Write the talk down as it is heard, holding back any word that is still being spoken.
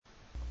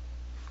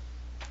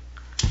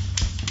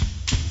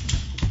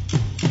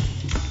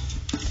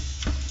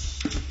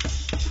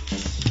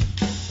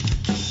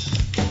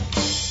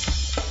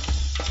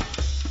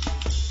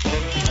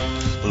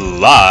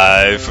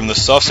Live from the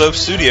Soft Soap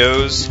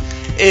Studios,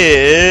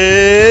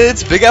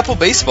 it's Big Apple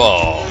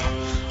Baseball.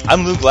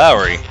 I'm Luke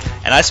Lowry,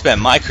 and I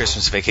spent my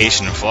Christmas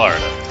vacation in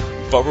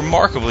Florida, but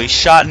remarkably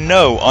shot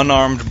no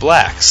unarmed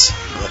blacks.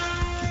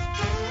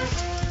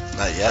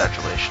 Not yet.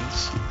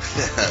 Congratulations.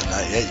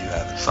 Not yet, you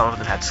haven't. Some of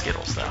them had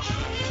Skittles, though.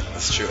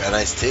 That's true. And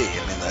iced tea.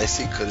 I mean, the iced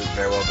tea could have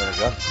very well been a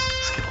gun.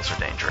 Skittles are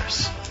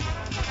dangerous.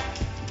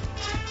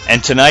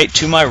 And tonight,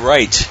 to my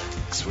right,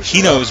 Switch he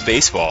it knows up.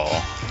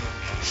 baseball.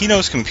 He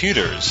knows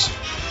computers.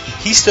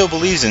 He still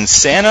believes in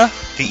Santa,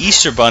 the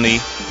Easter Bunny,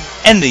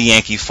 and the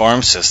Yankee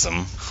farm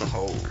system.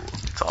 Oh,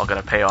 It's all going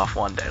to pay off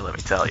one day, let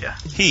me tell you.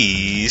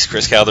 He's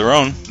Chris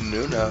Calderon.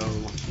 no.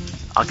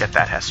 I'll get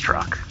that Hess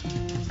truck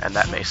and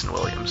that Mason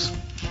Williams.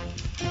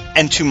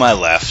 And to my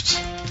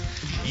left,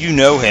 you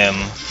know him.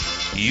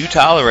 You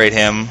tolerate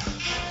him.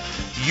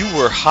 You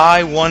were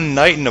high one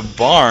night in a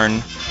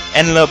barn,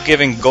 ended up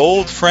giving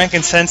gold,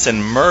 frankincense,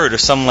 and myrrh to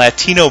some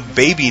Latino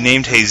baby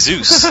named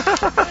Jesus.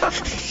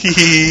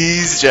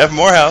 He's Jeff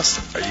Morehouse.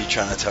 Are you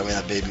trying to tell me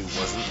that baby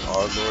wasn't our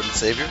Lord and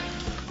Savior?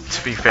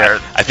 To be fair,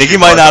 I think he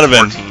might not have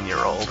been.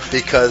 14-year-old.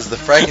 Because the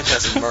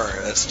frankincense and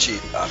myrrh, that's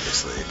cheap,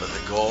 obviously. But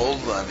the gold,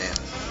 I mean,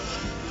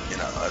 you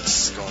know,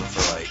 that's going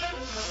for like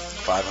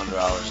 $500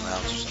 an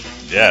ounce or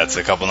something. Yeah, it's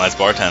a couple nights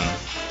bartending.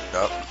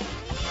 Yep.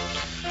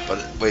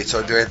 But wait,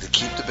 so do I have to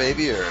keep the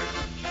baby or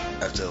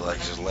have to like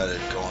just let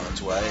it go on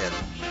its way?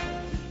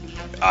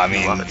 And I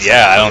mean, Love it.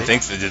 yeah, I don't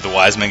think did the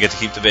wise men get to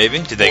keep the baby?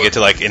 Did they get to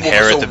like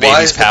inherit so the why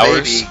baby's is powers?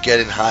 the baby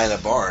getting high in a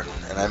barn,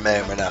 and I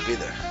may or may not be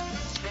there?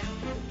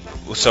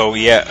 So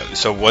yeah,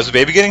 so was the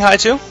baby getting high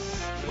too?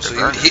 So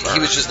burned he his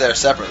was just there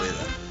separately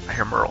then. I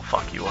hear Merle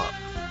fuck you up.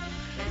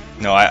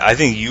 No, I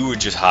think you were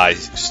just high,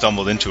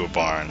 stumbled into a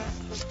barn,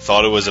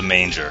 thought it was a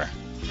manger,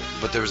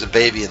 But there was a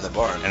baby in the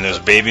barn. and there was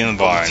a baby in the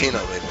barn. Latino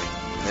baby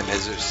named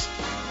Jesus.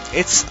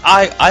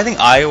 I think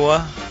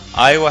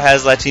Iowa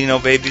has Latino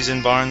babies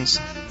in barns.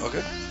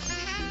 Okay.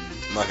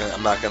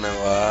 I'm not gonna.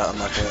 I've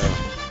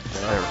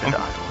never been to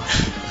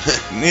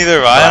Iowa. Neither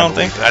have I don't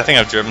think. I think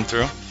I've driven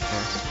through.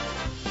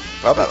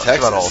 Probably That's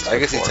about all Texas. it's I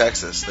can see for.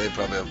 Texas. They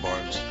probably have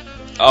barns.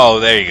 Oh,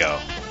 there you go.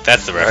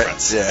 That's the Right?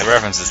 reference. Yeah. The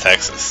reference is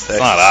Texas. It's Texas.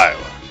 not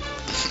Iowa.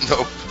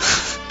 Nope.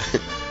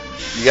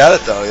 You got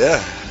it though, yeah.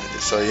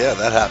 So yeah,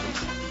 that happened.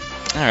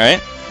 All right.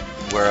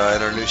 We're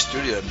in our new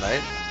studio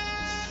tonight.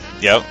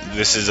 Yep.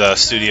 This is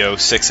Studio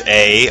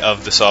 6A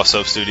of the Soft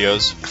Soap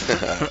Studios.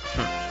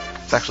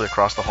 It's actually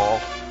across the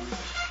hall.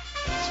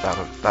 It's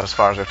about as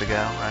far as I have to go,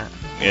 right?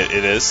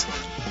 It is.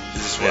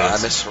 Is this where Yes.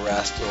 I miss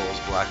harassed those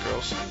black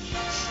girls?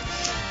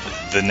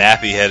 The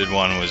nappy-headed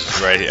one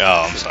was right here.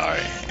 Oh, I'm sorry.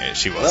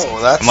 She wasn't. No,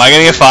 well, that's. Am I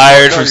going to get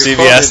fired No, from you're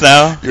CBS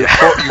quoting-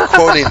 now? You're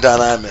quoting Don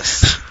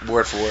Imus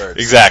word for word.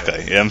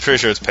 Exactly. Yeah, I'm pretty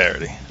sure it's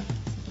parody.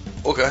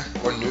 Okay.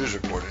 Or news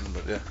reporting,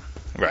 but yeah.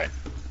 Right.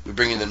 We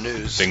bring you the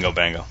news Bingo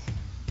bango.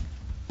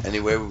 any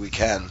way we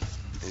can.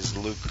 Is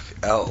Luke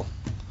L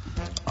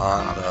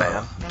on Not a the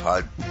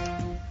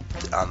fan.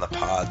 on the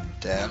pod,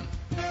 Dan?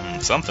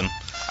 Something.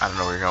 I don't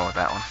know where you're going with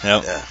that one.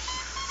 Yep. Yeah.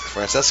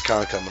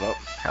 Francescon coming up.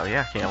 Hell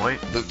yeah, can't wait.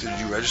 Luke, did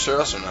you register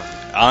us or not?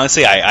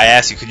 Honestly, I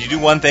asked you, could you do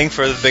one thing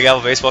for the Big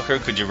Apple Baseball crew?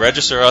 Could you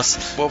register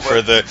us Well,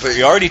 for the... but-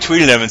 We already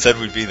tweeted them and said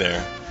we'd be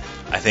there.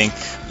 I think,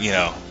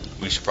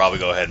 we should probably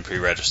go ahead and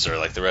pre-register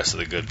like the rest of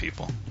the good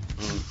people.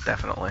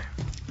 Definitely.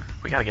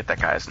 We gotta get that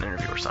guy as an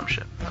interview or some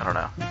shit. I don't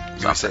know.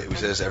 We say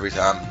this every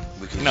time.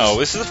 We can No,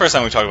 this is the first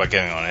time we talked about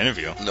getting on an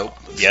interview. Nope.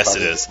 It's Yes, it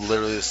probably is.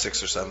 Literally the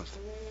 6th or 7th.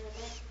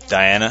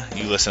 Diana,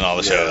 you listen to all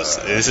the Yeah. shows.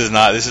 This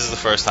is the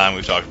first time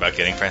we've talked about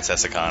getting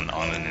Francescon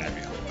on an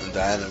interview. And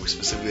Diana, we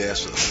specifically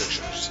asked for the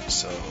pictures.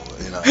 So,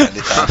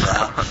 anytime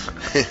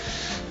now.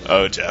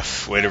 Oh,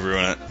 Jeff, way to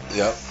ruin it.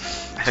 Yep.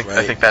 I think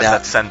Right. that Now-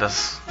 that send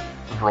us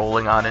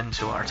rolling on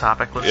into our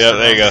topic list. Yeah,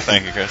 there you go.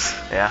 Thank you, Chris.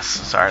 Yes,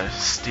 sorry to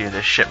steer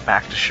this ship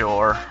back to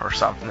shore or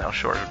something. No,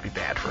 shore would be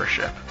bad for a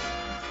ship.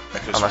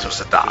 Unless it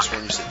was a dock. Just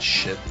when you said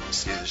shit,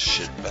 see the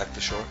shit back to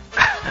shore.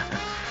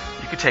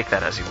 You could take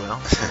that as you will,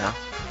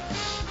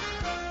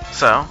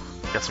 So,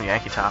 got some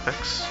Yankee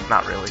topics.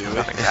 Not really. Do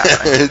Nothing's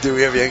happening. we? Do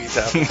we have Yankee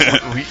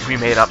topics? we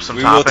made up some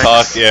We will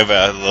topics. talk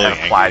about little and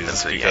applied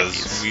Yankees them to the because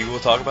Yankees. we will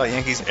talk about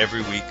Yankees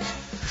every week.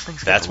 This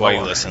thing's That's getting why you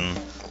lower. listen.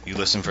 You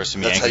listen for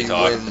some That's how Yankee you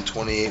talk. win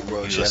 28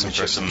 World You listen for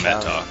Championships. some in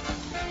Met counting.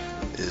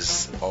 talk.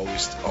 Is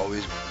always,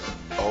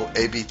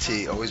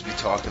 ABT, always be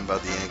talking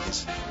about the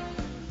Yankees.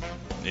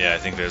 Yeah, I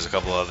think there's a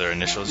couple other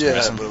initials you're Yeah,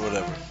 missing. but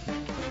whatever.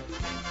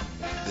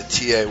 The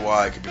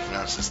TAY could be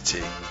pronounced as T.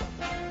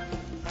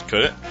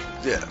 Could it?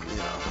 Yeah,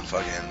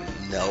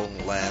 fucking Nell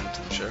Land,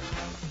 I'm sure.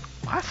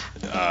 What?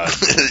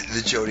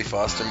 The Jodie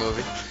Foster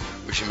movie,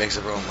 where she makes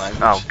up her own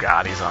language. Oh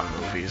God, he's on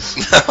movies.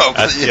 No,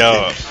 but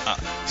Yo, you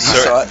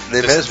sir, saw it?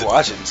 They made this- us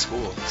watch it in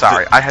school.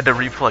 Sorry, I had to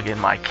replug in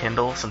my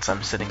Kindle since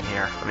I'm sitting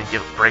here. Let me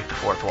break the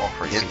fourth wall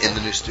for you. In people.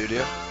 the new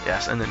studio?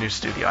 Yes, in the new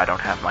studio, I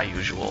don't have my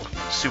usual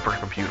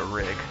supercomputer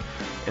rig.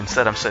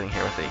 Instead, I'm sitting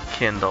here with a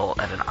Kindle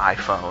and an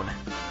iPhone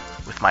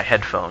with my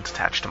headphones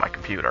attached to my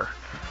computer.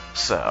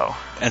 So,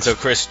 And so,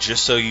 Chris,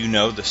 just so you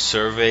know, the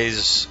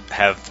surveys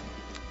have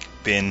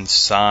been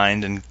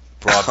signed and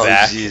brought Oh,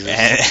 back, Jesus.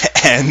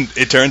 and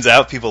it turns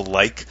out people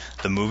like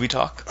the movie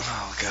talk.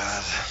 Oh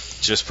God.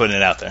 Just putting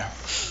it out there.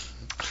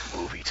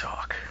 Movie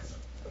talk.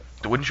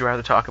 Wouldn't you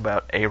rather talk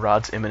about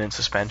A-Rod's imminent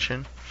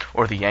suspension,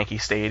 or the Yankee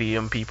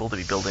Stadium people to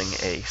be building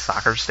a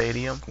soccer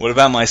stadium? What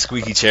about my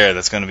squeaky chair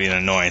that's going to be an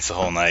annoyance the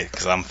whole night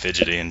because I'm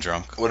fidgety and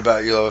drunk? What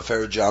about your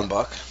affair with John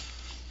Buck?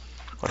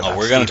 What Oh, about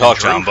we're gonna Stephen talk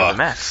Drew John for the Buck.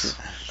 Mets?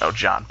 Oh,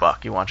 John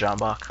Buck. You want John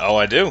Buck? Oh,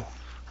 I do.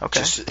 Okay.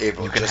 Just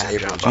April. You can Just have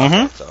April. John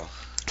John Buck. Buck, though. No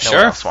Sure.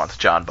 one else wants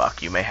John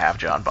Buck. You may have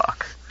John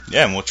Buck.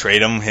 Yeah, and we'll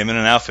trade him and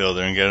an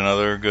outfielder and get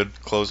another good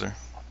closer.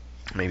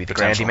 Maybe the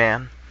Potential. Grandy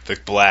Man.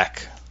 Vic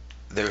Black.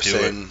 They were Do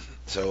saying,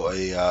 so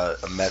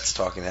a Mets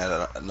talking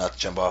head, not to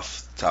jump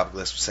off the topic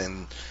list, was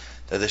saying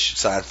that they should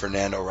sign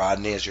Fernando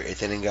Rodney as your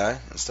 8th inning guy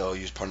and still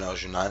use Parnell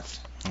as your 9th.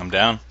 I'm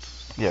down.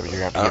 Yeah, but you're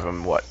going to have to give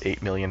him, what,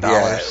 $8 million?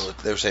 Yeah,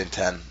 they were saying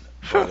 10.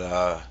 But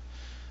I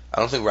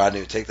don't think Rodney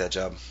would take that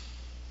job.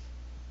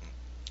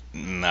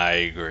 I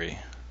agree.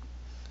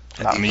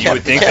 I mean, you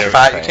would think you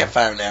there can't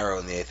fire an arrow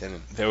in the 8th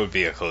inning. would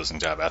be a closing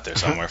job out there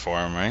somewhere for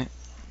him, right?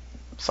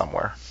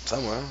 Somewhere.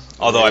 Somewhere.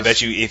 Although I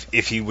bet you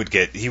if he would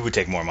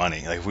take more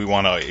money. Like if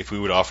we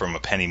would offer him a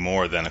penny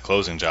more than a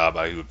closing job,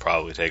 he would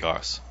probably take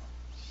ours.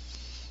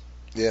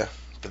 Yeah,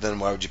 but then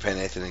why would you pay an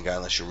 8th inning guy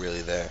unless you're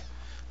really there?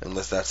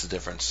 Unless that's the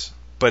difference.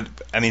 But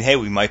I mean, hey,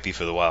 we might be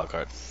for the wild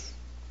card.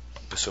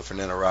 So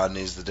Fernando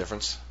Rodney's the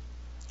difference?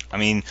 I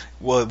mean,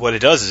 what it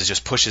does is it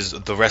just pushes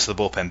the rest of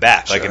the bullpen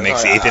back. Like Sure. it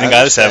makes No, the 8th I inning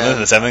guy the 7th, understand.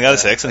 and the 7th guy the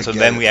 6th, and I so get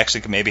then it. we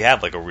actually could maybe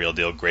have like a real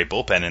deal great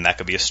bullpen, and that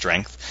could be a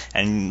strength.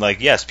 And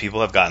like, yes, people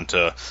have gotten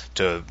to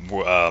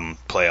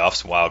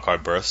playoffs, wild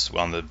card berths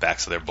on the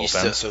backs of their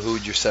bullpens. So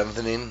who's your 7th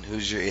inning?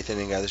 Who's your 8th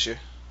inning guy this year?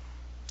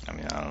 I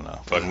mean, I don't know.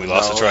 Fucking, we No,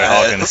 lost to Troy I-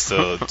 Hawkins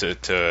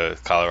to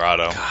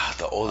Colorado. God,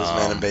 the oldest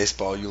man in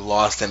baseball. You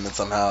lost him, and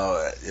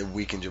somehow it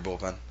weakened your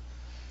bullpen.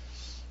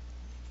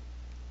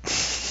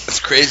 It's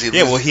crazy.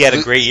 Yeah, well, he had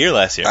a great year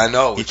last year. I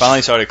know. He which-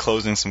 finally started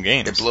closing some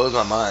games. It blows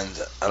my mind.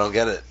 I don't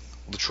get it.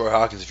 Troy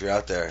Hawkins, if you're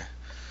out there,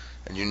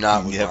 and you're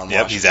not with Ron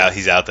Yep, Washington.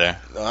 he's out there.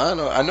 I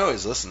know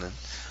he's listening.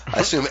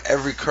 I assume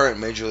every current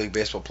Major League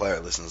Baseball player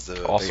listens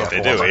to Also,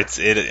 Big They Apple.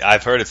 do.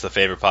 I've heard it's the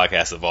favorite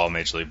podcast of all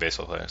Major League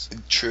Baseball players.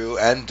 True,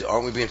 and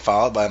aren't we being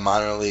followed by a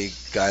minor league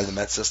guy in the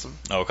Mets system?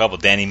 Oh, a couple.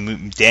 Danny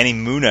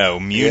Muno.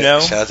 Yeah,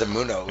 shout out to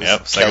Muno.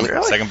 Yep, Is it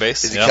Kelly, second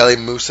base. is it Yep. Kelly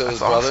Muso's That's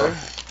brother?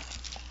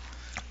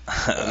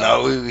 awesome.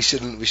 No, we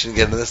shouldn't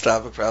get into this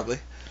topic probably.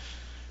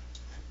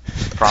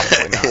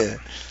 Probably not. Yeah,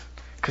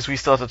 Because we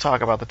still have to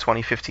talk about the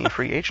 2015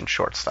 free agent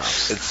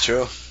shortstops. it's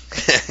true.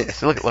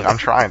 So look, I'm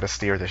trying to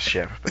steer this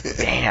ship, but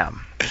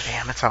damn,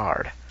 it's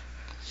hard.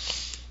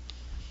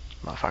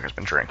 Motherfucker's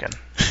been drinking.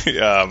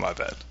 Yeah, my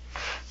bad.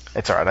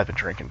 It's alright, I've been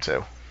drinking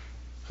too.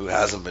 Who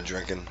hasn't been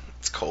drinking?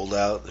 It's cold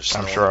out. There's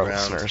snow I'm sure on our the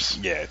ground. listeners.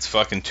 Yeah, it's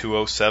fucking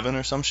 2:07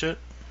 or some shit.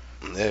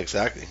 Yeah,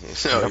 exactly.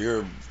 So Yep.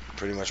 you're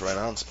pretty much right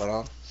on, spot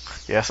on.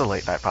 Yeah, it's a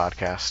late night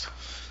podcast.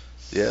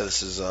 Yeah,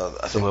 this is. I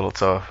It's think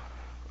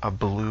a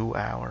blue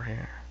hour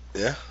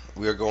here.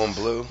 we are going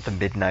blue. The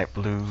midnight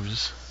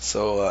blues.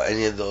 So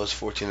any of those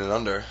 14 and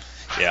under,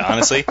 Yeah,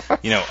 honestly,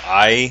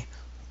 I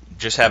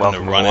just happened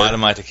Welcome to run aboard. out of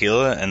my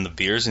tequila and the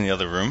beer's in the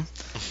other room.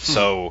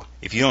 So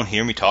if you don't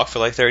hear me talk for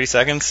like 30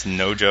 seconds,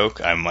 no joke,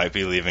 I might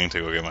be leaving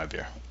to go get my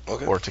beer.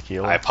 okay. Or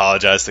tequila. I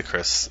apologize to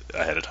Chris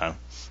ahead of time.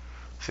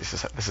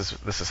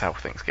 This is how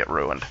things get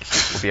ruined.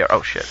 We'll be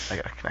oh shit, I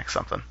gotta connect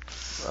something.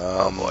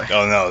 boy.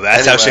 Oh no,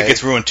 that's how shit Anyway.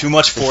 gets ruined. Too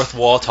much fourth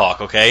wall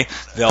talk, okay?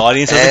 The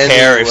audience doesn't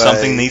care if Anyway.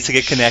 something needs to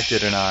get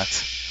connected or not.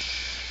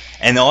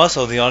 And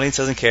also, the audience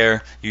doesn't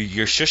care.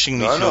 You're shushing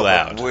me No, too no,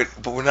 loud.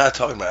 but we're not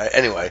talking about it.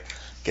 Anyway,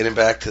 getting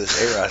back to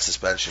this A-Rod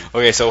suspension.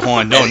 Okay, so hold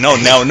on. No.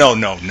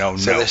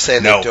 So they're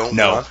saying no, they don't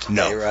no, want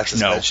no, A-Rod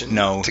suspension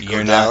no, to go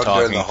you're down not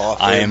during talking. the Hall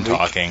of I Fame am week?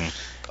 talking.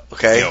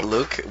 Okay, Yo.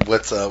 Luke,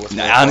 what's Now, more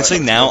honestly,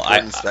 important- now what's more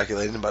important than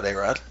speculating about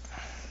A-Rod?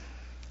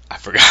 I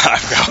forgot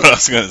what I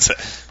was going to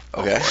say.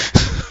 Okay.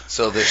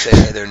 So they're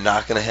saying they're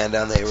not going to hand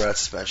down the A-Rod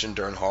suspension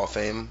during Hall of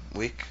Fame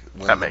week.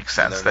 That makes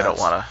sense. They don't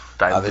want to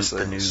dilute obviously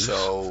the news.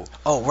 So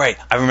Oh, right.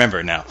 I remember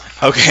it now.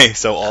 Okay,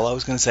 so all I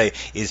was going to say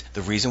is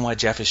the reason why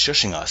Jeff is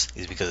shushing us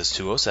is because it's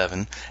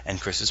 2:07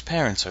 and Chris's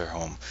parents are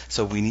home.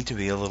 So we need to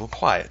be a little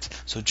quiet.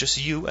 So just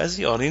you, as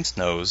the audience,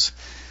 knows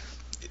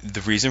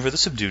the reason for the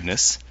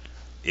subduedness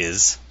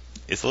is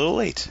it's a little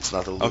late. it's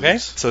not the lose. Okay?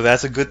 So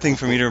that's a good thing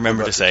for me to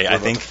remember to say. What I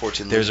about think the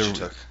 14 there's losers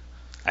you a... took?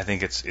 I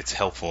think it's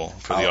helpful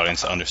for the I'll-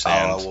 audience to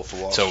understand. I'll Wolf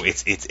of Wall So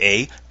Street. it's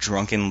a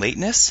drunken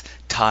lateness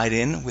tied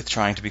in with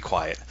trying to be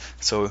quiet.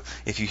 So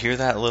if you hear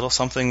that little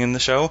something in the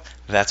show,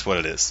 that's what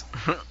it is.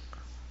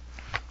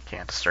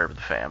 Can't disturb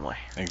the family.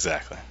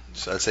 Exactly.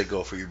 So I'd say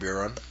go for your beer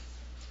run.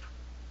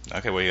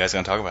 Okay, what are you guys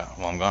going to talk about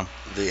while I'm gone?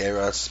 The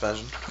A-Rod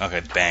suspension.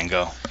 Okay, bang,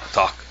 go.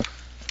 Talk.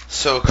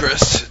 So,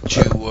 Chris,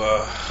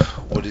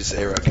 what is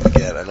A-Rod going to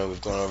get? I know we've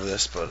gone over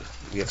this, but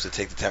we have to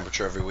take the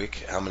temperature every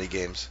week. How many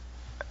games?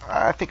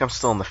 I think I'm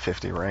still in the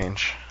 50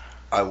 range.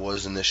 I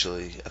was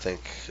initially, I think,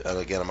 and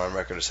again, I'm on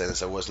record to say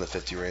this, I was in the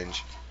 50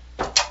 range.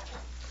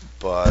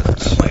 But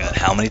Oh my god,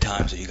 how many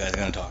times are you guys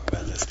going to talk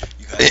about this?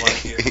 You guys want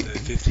to hear the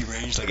 50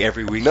 range like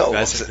every week? No. You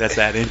guys think that's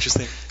that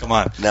interesting? Come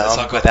on, Now let's I'm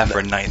talk about that for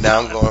a night. Now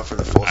I'm going for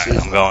the full Alright,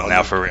 season. I'm going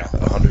now for real.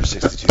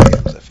 162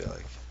 games, I feel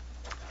like.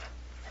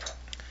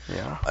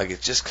 Yeah. Like,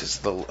 it's just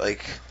because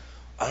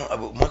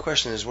my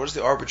question is, what is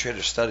the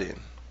arbitrator studying?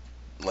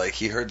 Like,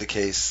 he heard the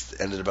case,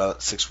 ended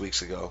about 6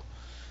 weeks ago.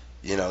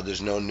 You know,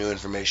 there's no new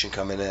information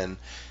coming in.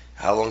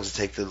 How long does it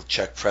take to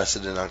check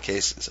precedent on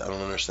cases? I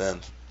don't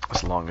understand.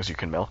 As long as you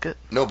can milk it.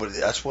 No, but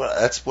that's what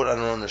I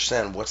don't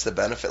understand. What's the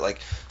benefit? Like,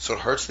 so it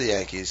hurts the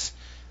Yankees.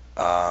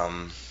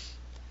 I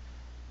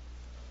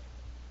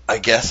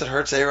guess it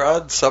hurts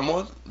A-Rod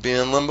somewhat, being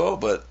in limbo,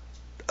 but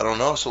I don't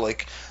know. So,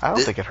 like, I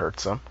don't think it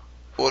hurts them.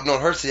 Well, no,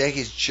 it hurts the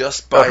Yankees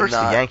just Well, by it hurts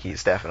not. the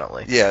Yankees,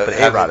 definitely. Yeah, but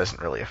having- A-Rod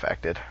isn't really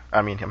affected.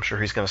 I mean, I'm sure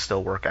he's going to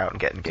still work out and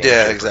get in game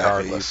Yeah, shape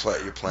exactly. regardless.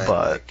 You're playing,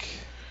 but- like,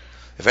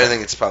 if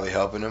anything, it's probably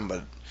helping him,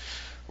 but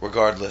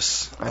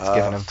regardless. That's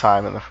giving him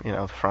time in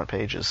the front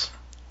pages.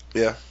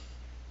 Yeah.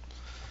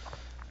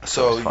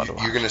 So always fun to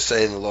you're going to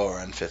say in the lower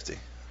end 50.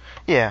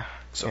 Yeah.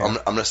 So Yeah. I'm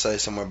going to say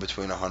somewhere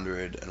between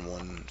 100 and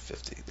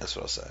 150. That's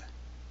what I'll say.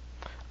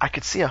 I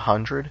could see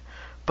 100,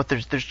 but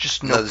there's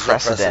just No, no, there's no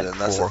precedent precedent,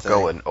 that's the for thing.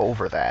 going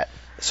over that.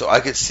 So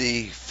I could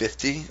see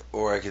 50,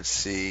 or I could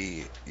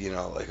see,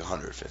 like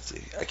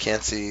 150. I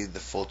can't see the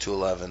full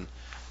 211,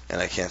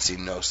 and I can't see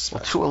no Well,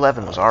 suspension.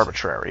 211 was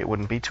arbitrary. It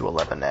wouldn't be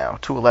 211 now.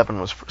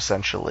 211 was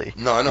essentially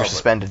No, I know, you're but-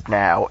 suspended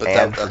now But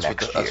and for that's,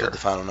 next that's year. what the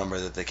final number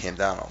that they came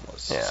down on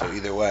was. Yeah. So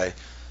either way,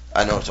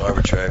 I know it's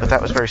arbitrary. But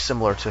that was very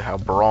similar to how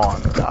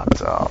Braun got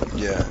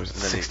Yeah, it was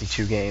and then he-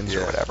 62 games or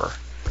yeah. whatever.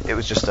 It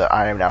was just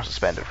I am now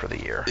suspended for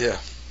the year. Yeah.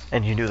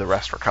 And you knew the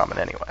rest were coming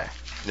anyway.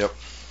 Yep.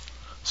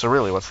 So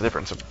really, what's the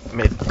difference?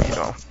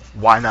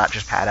 Why not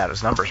just pad out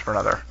his numbers for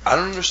another? I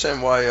don't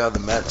understand why the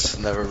Mets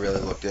never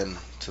really looked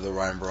into the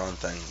Ryan Braun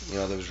thing.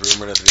 There was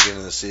rumored at the beginning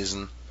of the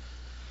season.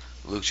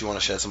 Luke, do you want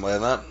to shed some light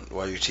on that?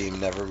 Why your team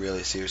never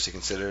really seriously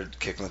considered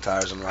kicking the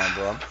tires on Ryan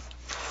Braun?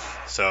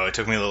 So it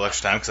took me a little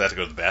extra time because I had to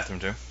go to the bathroom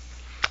too.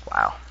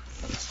 Wow.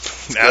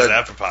 That was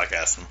after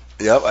podcasting.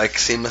 Yep, I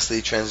seamlessly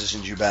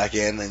transitioned you back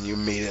in, and you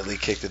immediately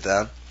kicked it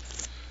down.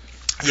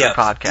 Yeah.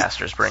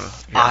 Podcasters bring.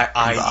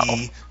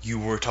 I.e., you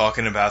were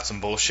talking about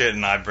some bullshit,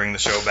 and I bring the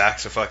show back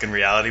to fucking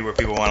reality where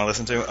people want to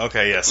listen to.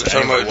 Okay, yes. We're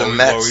talking Anyway, about the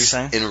what were you Mets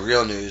saying? in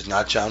real news,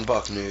 not John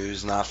Buck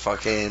news, not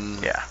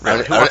fucking. Yeah, I really.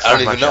 don't, Who I wants don't,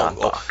 to I talk even know. about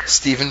John Buck?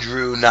 Stephen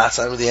Drew not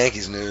signed with the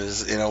Yankees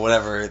news.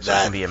 Whatever. So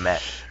it can be a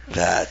Met.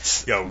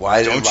 Yo,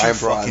 why don't did you Ryan fucking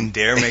Braun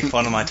dare make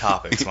fun of my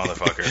topics,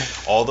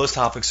 motherfucker. All those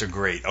topics are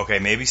great. Okay,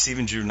 maybe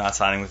Stephen Drew not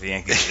signing with the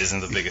Yankees isn't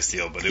the biggest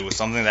deal, but it was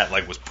something that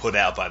was put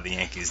out by the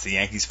Yankees. The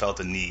Yankees felt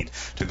the need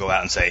to go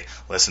out and say,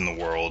 listen, the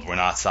world, we're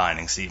not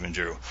signing Stephen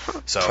Drew.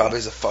 So Probably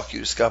as a fuck you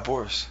to Scott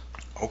Boras.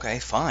 okay,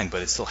 fine,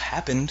 but it still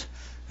happened.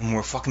 And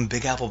we're fucking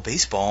Big Apple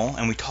baseball,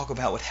 and we talk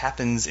about what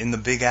happens in the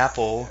Big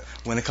Apple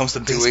when it comes to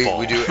baseball.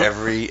 We do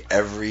every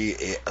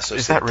associated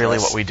Is that really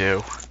press. what we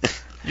do?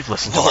 You've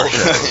listened to our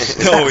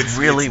show. No, Is that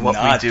really it's what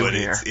not, we do but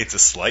here? It's a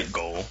slight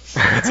goal.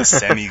 It's a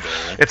semi-goal.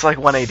 It's like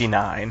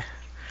 189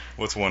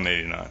 What's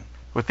 189?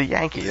 with the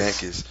Yankees. The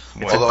Yankees.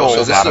 It's a goal, so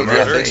this not is a a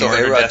real murder. thing. So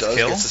Murder, A-Rod death, does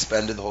kill? get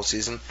suspended the whole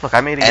season. Look, I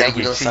made a And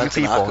we Yankees. don't See, sign you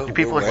people, Tanaka. you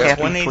people We're can't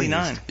be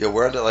 189. pleased. Yeah,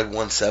 we're at like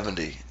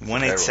 170.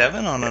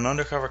 187 on an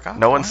undercover cop?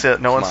 No one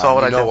saw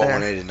what I know did what there.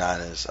 189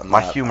 is.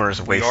 My humor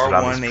is We wasted are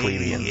on these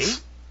 188?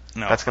 plebeians.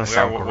 No, That's going to we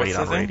sound are- great what's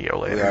on the thing?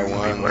 radio We later are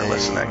when people are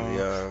listening.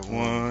 We are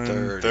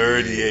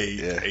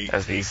 138. 138.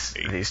 As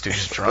these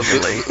dudes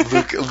drunkenly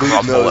Luke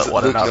crumble knows, at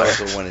one Luke another. knows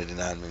what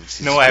 189 means.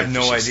 He's No, I have just-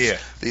 no idea.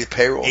 The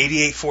payroll.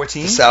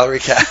 8814? The salary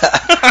cap. The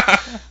How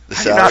do you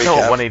salary not know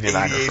cap. what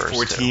 189 refers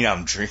 8814, to?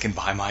 I'm drinking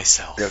by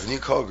myself. Yeah, can you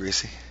call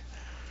Greasy?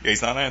 Yeah,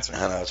 he's not answering.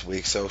 I know it's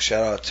weak. So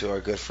shout out to our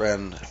good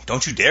friend.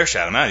 Don't you dare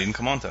shout him out. He didn't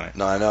come on tonight.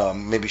 No, I know.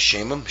 Maybe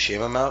shame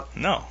him out.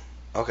 No.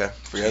 Okay,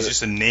 forget He's it.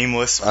 just a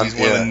nameless. He's one of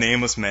yeah. the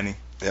nameless many.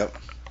 Yep.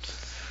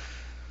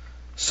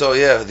 So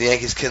yeah, the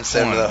Yankees can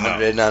send Hold the on, no.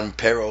 189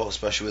 payroll,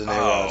 especially with an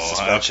A-Rod Oh,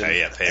 suspension. okay,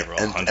 yeah, payroll,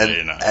 and,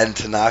 189. And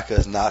Tanaka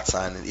is not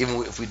signing.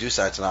 Even if we do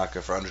sign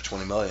Tanaka for under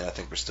 $20 million, I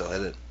think we're still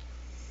hit it.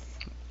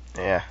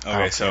 Yeah. I Okay,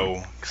 don't see so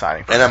him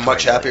signing for And I'm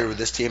much 20 happier million. with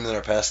this team than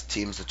our past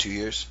teams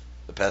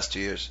the past 2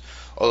 years.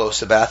 Although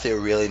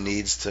Sabathia really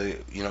needs to,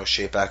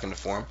 shape back into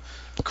form.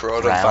 Kuroda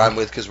I'm Brown. fine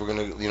with because we're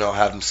going to,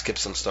 have him skip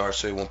some starts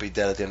so he won't be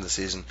dead at the end of the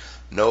season.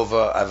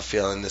 Nova, I have a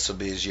feeling this will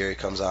be his year he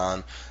comes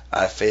on.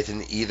 I have faith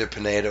in either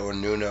Pineda or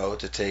Nuno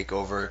to take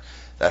over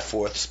that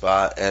fourth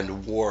spot.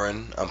 And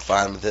Warren, I'm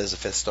fine with his, a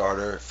fifth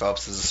starter.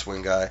 Phelps is a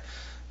swing guy.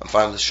 I'm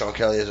fine with Sean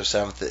Kelly as our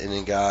seventh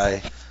inning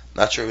guy.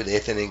 Not sure who the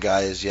eighth inning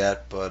guy is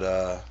yet,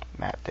 but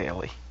Matt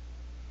Daly.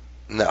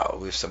 no,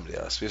 we have somebody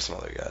else. We have some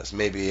other guys.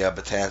 Maybe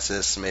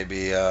Betances,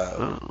 maybe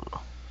Ooh.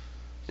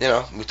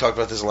 we talked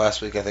about this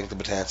last week. I think the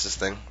Betances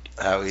thing,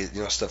 how he,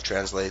 stuff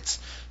translates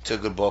to a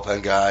good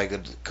bullpen guy,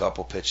 good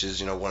couple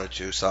pitches, one or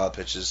two solid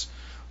pitches,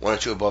 one or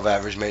two above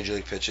average major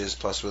league pitches,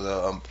 plus with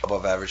a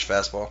above average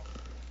fastball.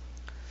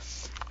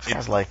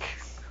 Sounds like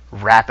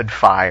rapid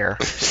fire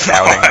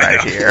scouting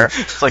right here.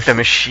 It's like the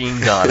machine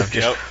gun of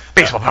just Yep.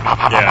 baseball. Pow, pow,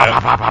 pow, Yeah. pow,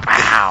 pow, pow, pow,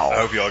 I pow.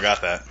 hope you all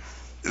got that.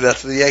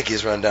 That's the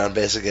Yankees rundown,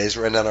 basically. He's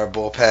run down our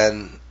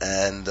bullpen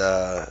and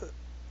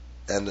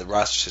the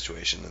roster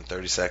situation in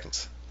 30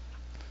 seconds.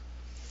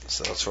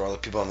 So it's for all the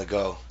people on the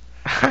go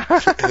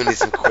who need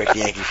some quick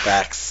Yankee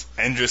facts.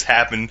 And just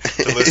happen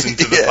to listen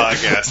to the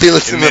podcast. Be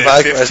listening to the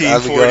podcast.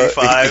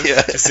 15:45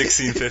 Yeah. to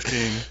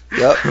 16:15.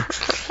 Yep.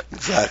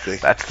 Exactly.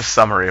 That's the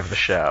summary of the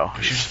show.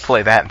 You should just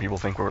play that and people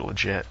think we're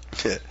legit.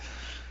 Yeah.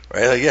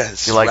 Right? Like, yeah.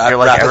 It's You're like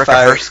rapid Erica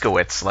fire.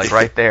 Herskowitz, like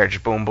right there,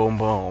 just boom, boom,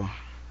 boom.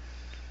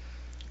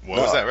 What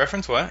was that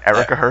reference? What?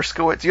 Erica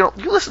Herskowitz. You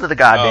listen to the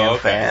goddamn Oh,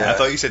 okay. fan. I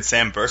thought you said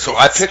Sam Berkowitz. So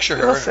I picture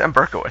You know her. Sam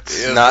Berkowitz.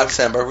 Yeah. Not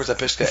Sam Berkowitz. I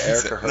picture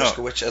Erica No.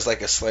 Herskowitz as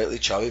like a slightly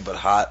chubby but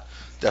hot,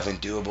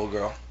 definitely doable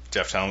girl.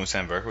 Jeff, tell him who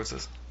Sam Berkowitz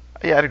is.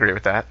 Yeah, I'd agree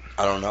with that.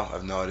 I don't know. I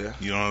have no idea.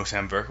 You don't know who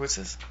Sam Berkowitz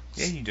is?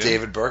 Yeah, you do.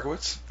 David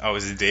Berkowitz, Oh,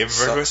 is it David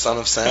son, Berkowitz? son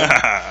of Sam.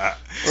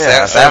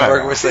 Yeah, Sam that I know.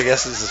 Berkowitz, I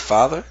guess, is his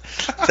father.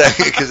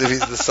 Because if he's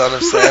the son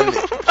of Sam,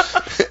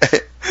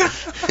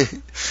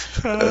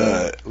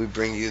 we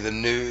bring you the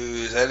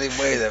news any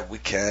way that we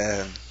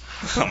can.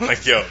 I'm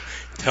like, yo,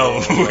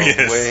 tell him who he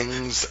is.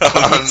 Wings Tell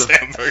him on it's the.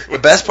 Sam Berkowitz. The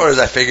best part is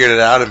I figured it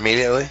out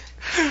immediately.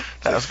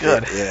 That was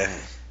good. Yeah.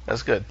 That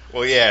was good.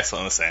 Well, yeah, it's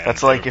on the same.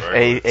 That's like if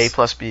David A Berkowitz.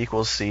 plus B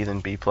equals C, then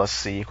B plus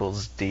C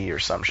equals D or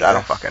some shit. I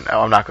don't fucking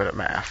know. I'm not good at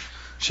math.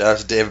 Shout out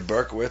to David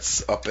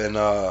Berkowitz up in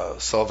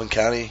Sullivan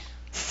County.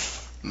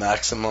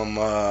 Maximum.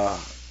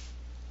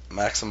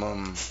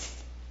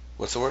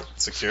 What's the word?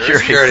 Security.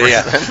 Security,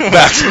 yeah.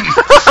 Maximum.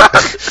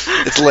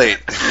 It's late.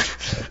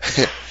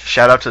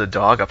 Shout out to the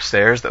dog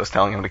upstairs that was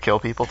telling him to kill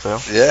people too.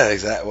 Yeah,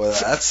 exactly. Well,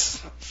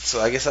 that's. So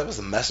I guess that was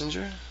the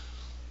messenger.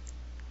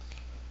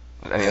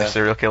 Any Yeah. other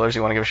serial killers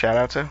you want to give a shout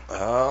out to?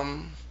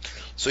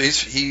 So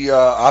he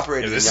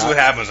operated. Yeah, this in is what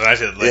happens when I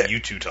said let Yeah. you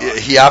two talk. Yeah,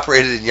 he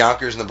operated in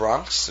Yonkers in the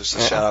Bronx. Just a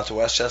Yeah. shout out to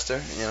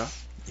Westchester. You know.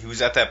 He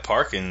was at that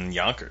park in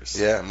Yonkers.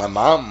 Yeah, my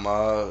mom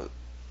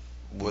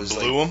was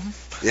Blew him.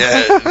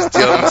 Yeah, he was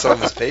dealing with some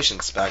of his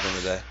patients back in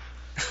the day.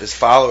 His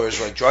followers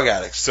were like drug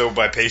addicts. So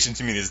by patients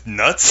you mean his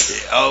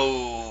nuts?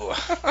 Oh,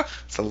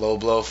 it's a low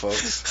blow,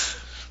 folks.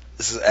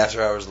 This is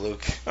After Hours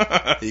Luke.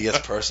 He gets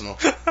personal.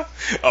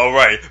 Oh,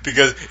 right,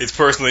 because it's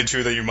personally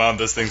true that your mom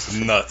does things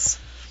with nuts.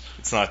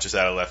 It's not just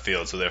out of left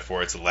field, so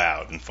therefore it's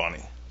loud and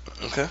funny.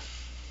 Okay.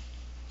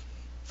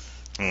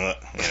 You know,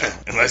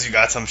 unless you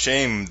got some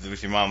shame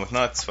with your mom with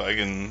nuts, I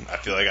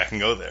feel like I can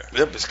go there.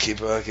 Yep, just keep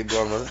going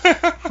with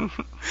it.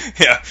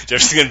 Yeah,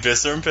 Jeff's getting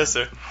pisser and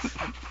pisser.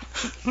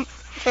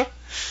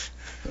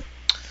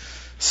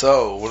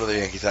 So, what are the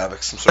Yankee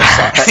topics? Some sort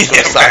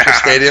of soccer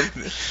stadium?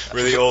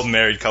 We're the old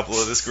married couple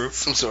of this group.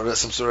 Some sort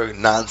of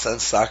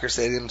nonsense soccer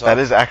stadium talk? That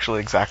is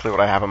actually exactly what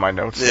I have in my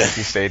notes. Yeah.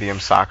 Yankee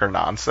Stadium soccer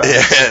nonsense.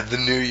 Yeah, the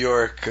New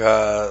York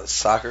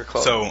Soccer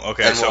Club. So,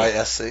 okay,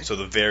 NYSC. so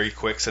the very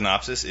quick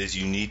synopsis is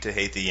you need to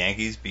hate the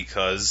Yankees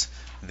because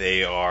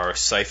they are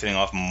siphoning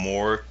off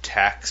more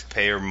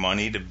taxpayer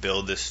money to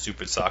build this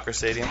stupid soccer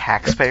stadium.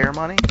 Taxpayer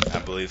money? I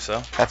believe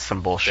so. That's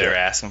some bullshit. They're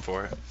asking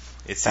for it.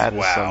 It's That is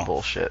wow. some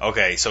bullshit.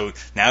 Okay, so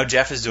now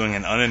Jeff is doing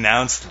an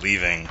unannounced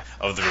leaving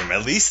of the room.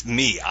 At least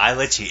me, I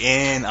let you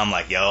in. I'm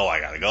like, yo,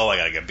 I gotta go. I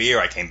gotta get beer.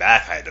 I came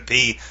back. I had to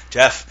pee.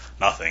 Jeff,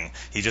 nothing.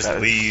 He just That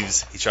is-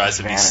 leaves. He tries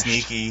to be vanished.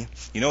 sneaky.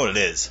 You know what it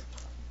is?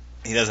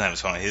 He doesn't have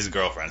his phone. His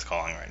girlfriend's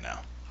calling right now.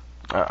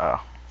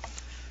 Uh-oh.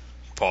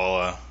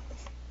 Paula,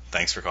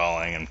 thanks for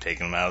calling and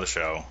taking him out of the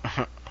show.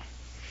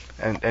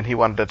 And he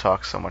wanted to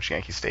talk so much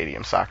Yankee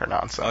Stadium soccer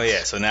nonsense. Oh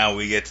yeah, so now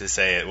we get to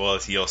say it. Well,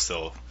 you'll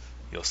still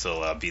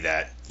be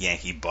that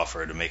Yankee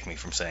buffer to make me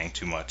from saying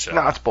too much.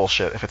 No, it's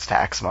bullshit if it's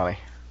tax money.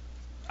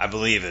 I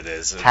believe it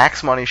is.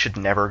 Tax money should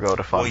never go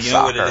to fund Well, you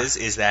know soccer. what it is?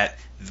 Is that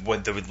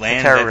what the land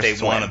that terrorists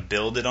they want to win.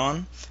 build it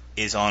on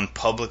is on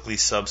publicly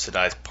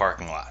subsidized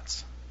parking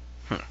lots.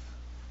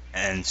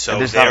 And so,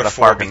 And there's not enough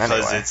therefore, parking because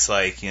anyway. it's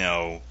like,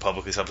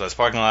 publicly subsidized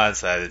parking lots,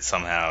 that it's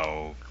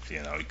somehow,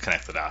 you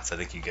connect the dots. I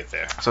think you get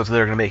there. So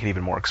they're going to make it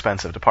even more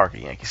expensive to park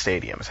at Yankee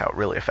Stadium is how it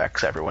really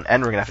affects everyone.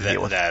 And we're going to have to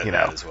deal with, that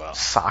as well.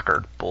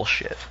 soccer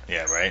bullshit.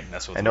 Yeah, right?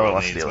 That's what And the no one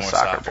world wants to needs, deal with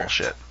more soccer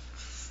bullshit.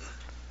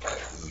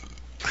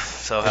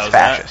 So It's how's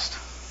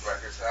fascist.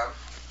 Record time?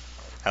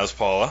 that? How's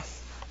Paula?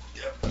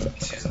 Yep.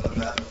 She's in the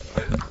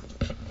bathroom.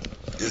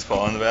 Is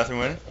Paula in the bathroom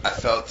waiting? I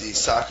felt the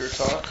soccer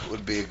talk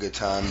would be a good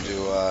time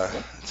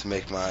to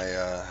make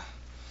my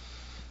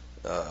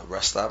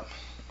rest stop.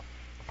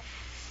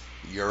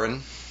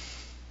 Urine.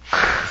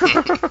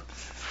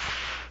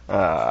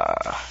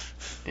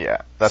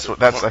 Yeah, that's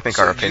I think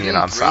So our you opinion didn't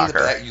on bring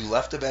soccer. You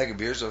left a bag of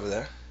beers over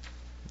there?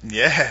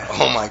 Yeah.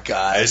 Oh my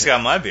god. I just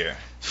got my beer.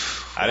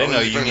 I didn't Why know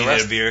would you you bring the needed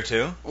rest? a beer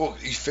too. Well,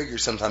 you figured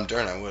sometime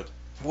during I would.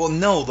 Well,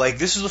 no,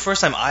 this was the first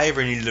time I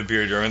ever needed a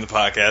beer during the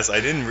podcast. I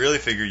didn't really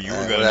figure you were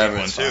going to Whatever, need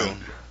one it's too. fine.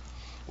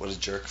 What a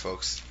jerk,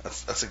 folks.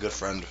 That's a good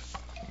friend.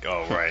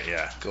 Oh, right,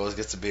 yeah. Goes,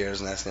 gets the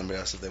beers, and asks anybody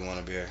else if they want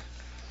a beer.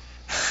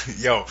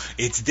 Yo,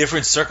 it's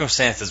different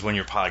circumstances when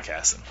you're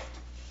podcasting.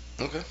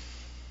 Okay.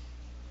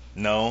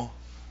 No,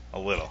 a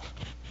little.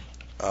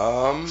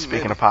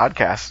 Speaking of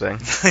podcasting,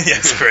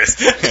 yes, Chris.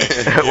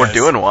 we're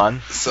doing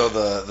one. So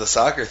the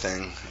soccer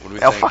thing. What do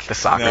we Oh, think? fuck the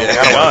soccer. No, I we're don't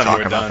want to done. talk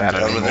We're about done. that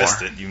Done with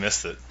anymore. it. You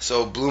missed it.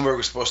 So Bloomberg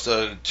was supposed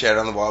to chat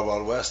on the Wild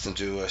Wild West and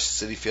do a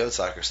City Field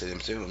soccer stadium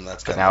too, and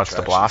that's But kind now of it's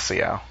de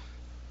Blasio.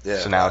 Yeah,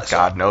 So now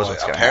God knows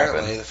what's gonna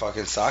apparently happen. the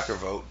fucking soccer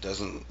vote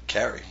doesn't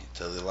carry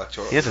to the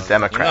electoral. He is a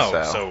Democrat.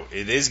 No, so. so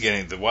it is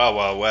getting the Wild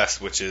Wild West,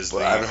 which is But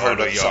the I haven't heard auto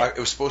about the yard. soccer. It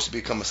was supposed to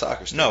become a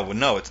soccer stadium.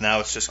 No, it's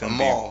just going A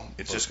to be mall.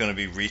 just going to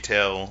be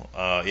retail.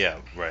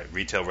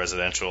 Retail,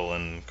 residential,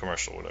 and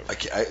commercial, whatever.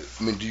 I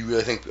mean, do you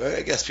really think?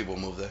 I guess people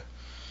move there.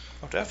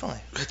 Oh,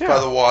 definitely. It's Yeah.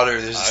 by the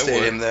water. There's a I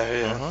stadium would. there.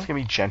 Yeah. Uh-huh. It's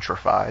going to be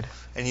gentrified.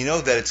 And you know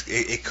that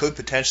it could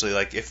potentially,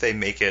 like, if they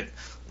make it,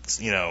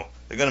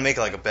 they're going to make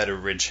it like a better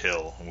Ridge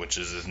Hill, which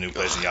is this new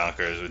place in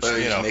Yonkers, which, But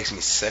it just makes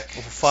me sick.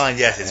 fine,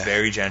 yes, it's Yeah.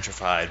 very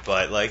gentrified,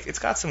 but, like, it's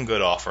got some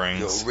good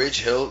offerings. Ridge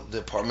Hill, the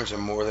apartments are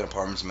more than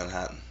apartments in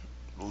Manhattan.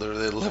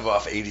 Literally, they live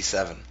off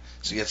 87,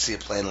 so you get to see a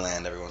plain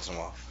land every once in a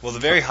while. Well, the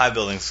very high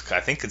buildings,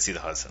 I think, could see the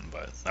Hudson,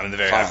 but, I mean, the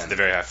very Fine.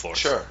 high floors.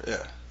 Sure, yeah,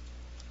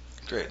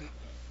 great.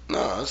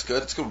 No, it's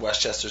good. It's good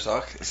Westchester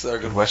talk. It's our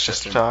good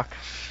Westchester talk.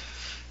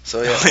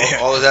 So yeah, Yeah.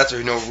 all of that's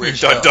Ridge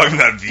Hill. Talking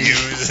about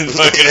views and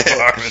fucking Yeah.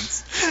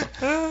 apartments.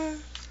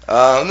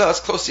 No, it's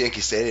close to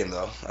Yankee Stadium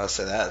though. I'll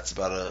say that it's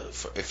about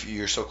if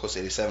you're so close to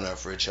 87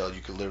 off Ridge Hill,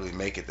 you could literally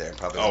make it there in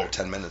probably under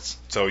 10 minutes.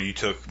 So you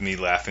took me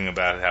laughing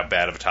about how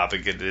bad of a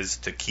topic it is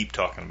to keep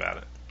talking about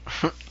it.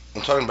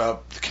 I'm talking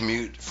about the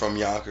commute from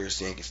Yonkers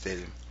to Yankee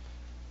Stadium.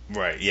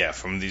 Right, yeah,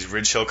 from these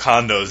Ridge Hill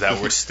condos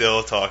that we're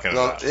still talking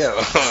No, about. yeah,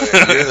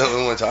 you're the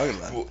only one talking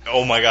about it.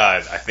 Oh my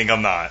god, I think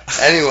I'm not.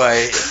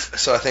 Anyway,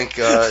 so I think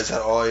is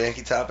that all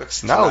Yankee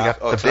topics? No, we got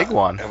the big Tanaka.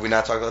 one. Have we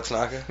not talked about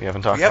Tanaka? We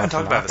haven't talked We haven't about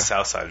talked about the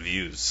Tanaka. south side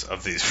views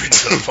of these Ridge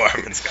Hill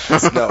apartments,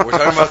 guys. No, we're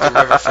talking about the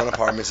riverfront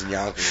apartments in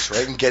Yonkers,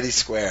 right in Getty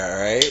Square.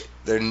 All right,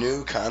 they're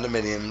new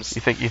condominiums.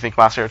 You think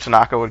Masahiro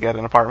Tanaka would get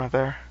an apartment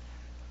there?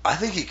 I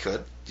think he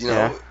could. You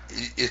know,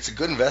 it's a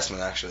good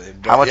investment actually.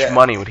 But How much yeah,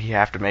 money would he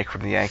have to make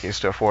from the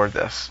Yankees to afford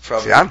this?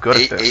 Probably See, I'm good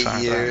eight, at this. 8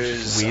 I'm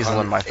years,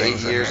 weaseling my 8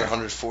 things in years, here.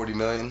 140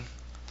 million.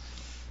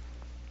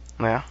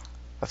 Yeah,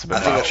 that's a bit I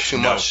think much. that's too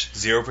No, much.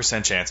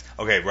 0% chance.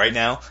 Okay, right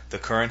now, the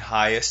current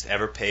highest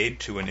ever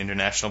paid to an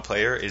international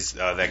player is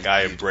that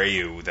guy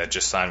Abreu that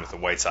just signed with the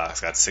White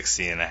Sox, got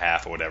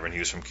 60.5 or whatever, and he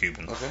was from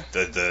Cuban.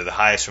 Okay. The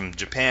highest from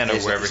Japan or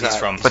He's- wherever he's he's not-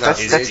 from. But that's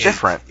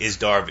different. Is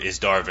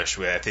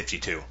Darvish at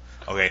 52.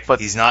 Okay, But-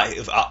 he's not.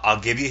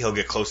 I'll give you, he'll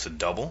get close to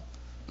double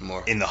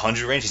More. in the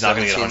 100 range. He's not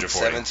going to get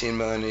 140. 17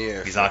 million a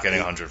year. He's not getting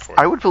 140.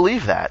 I would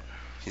believe that.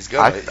 He's good.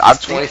 I He's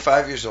think-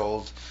 25 years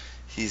old.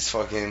 He's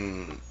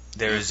fucking.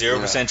 There is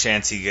 0%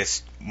 chance he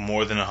gets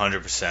more than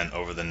 100%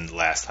 over the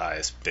last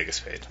highest,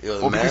 biggest paid. You know,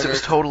 the Well, because it was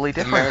Mariners- totally the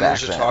different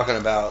Mariners back are then. talking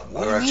about.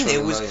 What do you mean?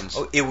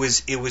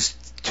 It was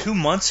 2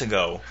 months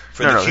ago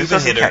for No, the this Cuban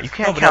doesn't hitter. count. You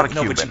can't no, but count a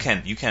no, but you Cuban.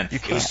 can. You can. You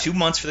It was can't. 2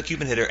 months for the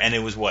Cuban hitter, and it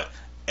was what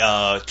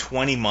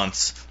 20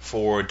 months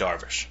for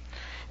Darvish.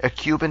 A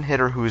Cuban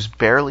hitter who's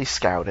barely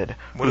scouted,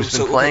 who's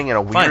So, been playing in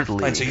a weird fine,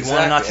 league. Fine, so you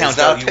want to not Exactly. count? He's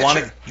not a You want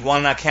to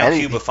pitcher. not count And he-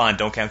 Cuba? Fine,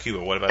 don't count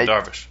Cuba. What about It-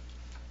 Darvish?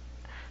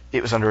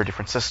 It was under a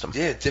different system.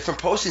 Yeah, different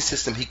posting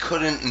system. He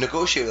couldn't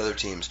negotiate with other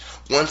teams.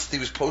 Once he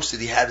was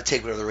posted, he had to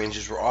take whatever the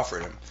Rangers were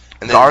offering him.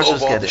 And then Darvish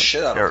is lowballed getting the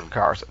shit out of him.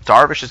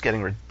 Darvish is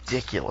getting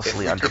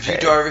ridiculously If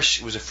underpaid. you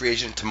Darvish was a free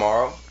agent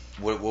tomorrow,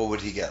 what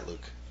would he get,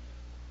 Luke?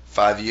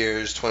 5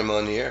 years, 20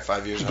 million a year.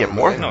 5 years, He'd get 100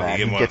 more million? than No, that. you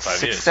get He'd more get than 5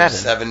 6, years. 7.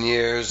 7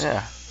 years.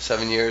 Yeah.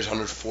 7 years,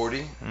 140.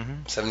 Mm-hmm.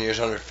 7 years,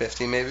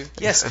 150 maybe.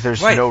 Yes,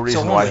 There's right. no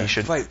reason hold why on. he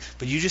should- Right,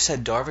 but you just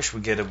said Darvish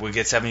would get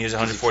 7 years,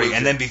 140, proved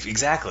and it. then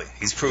exactly,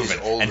 he's proven.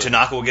 older. And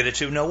Tanaka will get it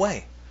too. No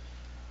way.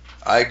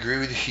 I agree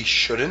with you. He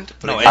shouldn't.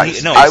 But No, again, and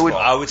it's no, I baseball. would.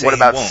 I would say what he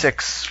about won't.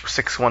 6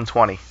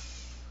 120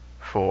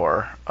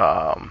 for? Too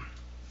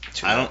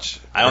I much.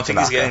 don't think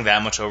he's Tanaka. getting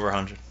that much over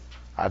 100.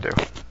 I do.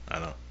 I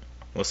don't.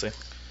 We'll see.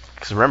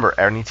 Because remember,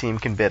 any team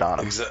can bid on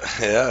him.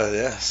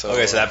 Yeah. So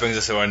Okay, so that brings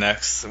us to our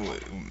next.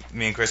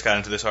 Me and Chris got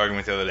into this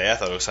argument the other day. I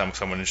thought it was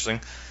somewhat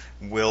interesting.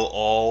 Will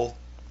all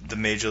the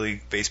Major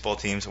League Baseball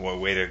teams, what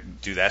way to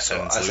do that So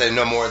sentence? I Luke? say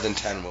no more than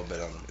 10 will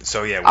bid on him.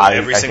 So yeah, will I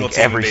every single think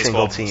team every in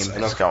single baseball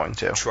team is going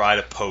to. try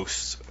to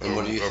post And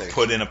what do you or think?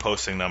 put in a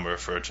posting number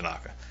for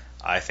Tanaka?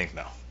 I think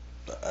no.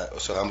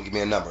 So give me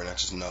a number, not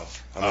just no.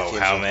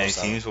 How many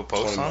teams will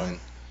post 20 on? million.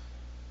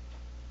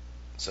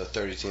 So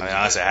 30 teams. I mean,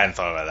 honestly, I hadn't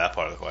thought about that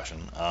part of the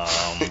question.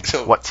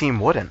 So, What team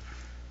wouldn't?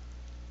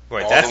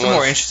 Right, All that's the the more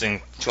ones-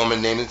 interesting. Do you want me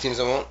to name the teams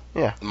I want?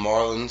 Yeah. The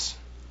Marlins.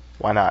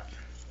 Why not?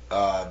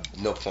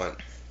 No point.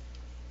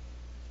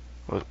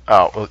 Oh,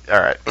 well, all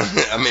right.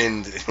 I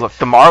mean, Look,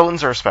 the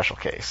Marlins are a special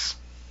case.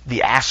 The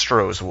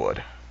Astros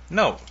would.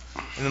 No.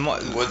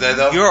 Would they,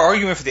 though? Your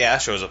argument for the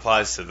Astros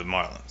applies to the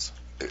Marlins.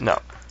 No.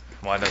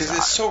 Why does because it?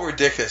 it's so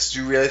ridiculous.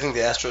 Do you really think the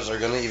Astros are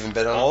going to even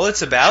bid on him? All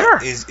it's about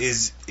Sure.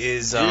 is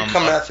You're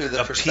coming out through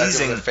the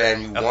perspective of the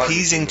fan. You want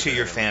appeasing the to team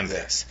your bid fan on him.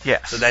 base.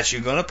 Yes. So that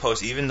you're going to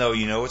post, even though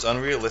you know it's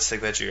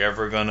unrealistic that you're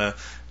ever going to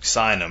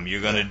sign them,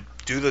 you're going to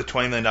do the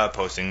 $20 million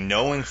posting,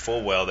 knowing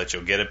full well that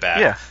you'll get it back.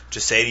 Yeah.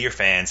 Just say to your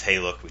fans, hey,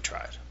 look, we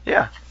tried.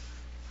 Yeah.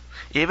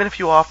 Even if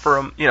you offer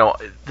him,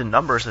 the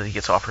numbers that he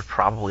gets offered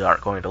probably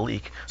aren't going to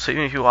leak. So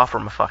even if you offer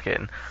him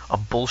a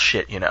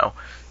bullshit,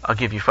 I'll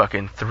give you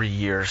fucking 3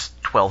 years,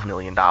 $12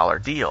 million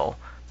deal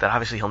that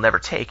obviously he'll never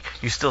take,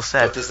 you still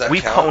said, But does that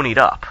we count? ponied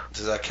up.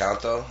 Does that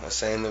count, though, as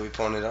saying that we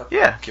ponied up?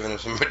 Yeah. Giving him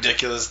some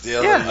ridiculous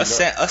deal? Yeah. A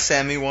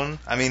Sammy one.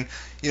 I mean,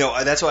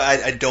 that's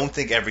why I don't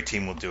think every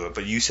team will do it.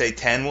 But you say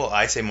 10 will,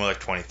 I say more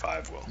like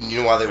 25 will. You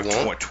know why they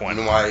Or won't? 20.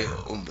 You know why?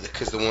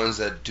 Because the ones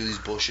that do these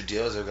bullshit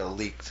deals, they're going to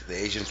leak. The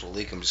agents will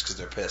leak them just because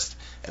they're pissed.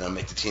 And they'll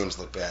make the teams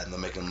look bad, and they'll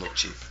make them look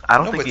cheap. I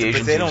don't No, think but- the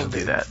Asian but they teams don't will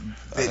do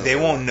that. They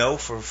won't know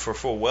for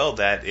full well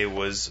that it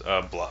was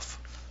a bluff.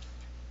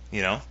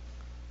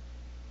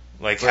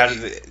 Like, But how he-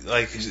 do they,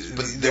 like,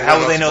 but they how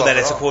won't will they know know to that bluff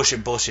it's a at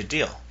all. bullshit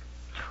deal?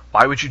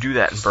 Why would you do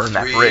that and burn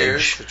that 3 years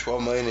bridge? for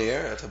 $12 million a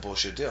year? That's a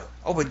bullshit deal.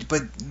 Oh,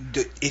 but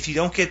if you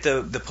don't get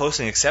the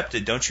posting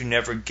accepted, don't you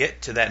never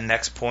get to that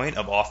next point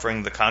of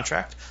offering the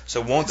contract? So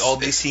won't all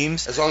these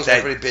teams... As long as that-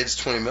 everybody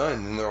bids $20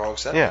 million, then they're all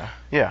accepted.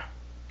 Yeah.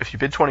 If you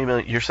bid $20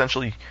 million, you're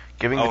essentially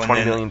giving the and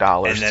 $20 million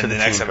dollars and then to the the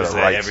next team for step the is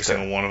that rights every to.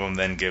 single one of them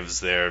then gives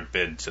their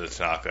bid to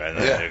Tanaka, and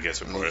then Yeah. it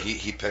gets And reported.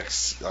 he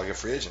picks like a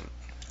free agent.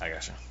 I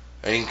gotcha.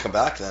 And he can come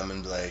back to them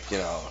and be like,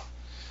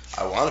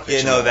 I want to pitch Yeah,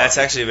 him no, a that's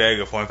lot. actually a very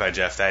good point by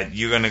Jeff. That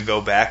you're going to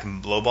go back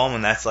and lowball him,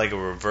 and that's like a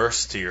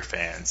reverse to your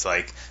fans.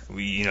 Like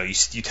you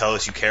tell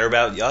us you care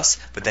about us,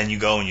 but then you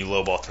go and you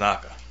lowball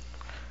Tanaka.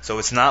 So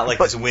it's not like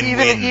But this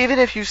win-win. even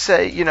if you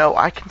say,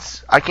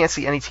 I can't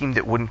see any team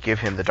that wouldn't give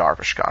him the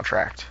Darvish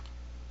contract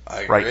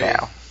I right agree.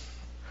 now.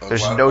 But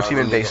There's why- no why team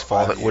in wouldn't they go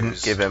baseball 5 that wouldn't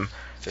years, give him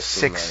 15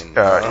 six million?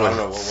 I don't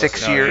know, what was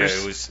 6 it? No, yeah,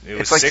 years. it was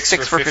It's like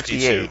 6 for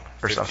 58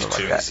 or 52. something like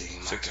 52. that.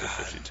 6 for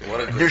 52.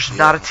 What a great There's deal.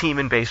 not a team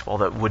in baseball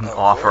that wouldn't Of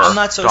offer course. I'm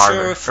not so Darvish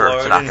sure if or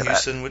Florida Tanaka and that.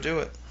 Houston would do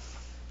it.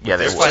 Yeah,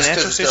 they Their would.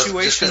 financial Just 'cause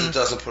situation. it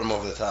doesn't put them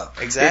over the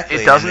top. Exactly. It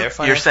and doesn't. their You're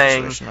financial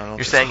saying situation, I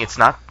don't think it's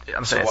not.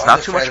 I'm So saying it's why not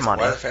are too the much fans-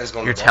 money. why are the fans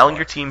going to You're the telling ballpark?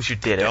 your teams you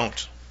they did it.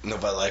 don't. No,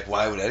 but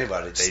why would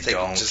anybody? They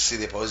don't. Just see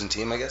the opposing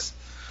team, I guess.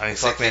 I mean,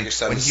 It's fuck, like man. your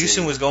son When to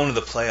Houston see- was going to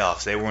the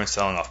playoffs, they weren't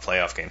selling off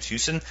playoff games.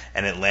 Houston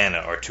and Atlanta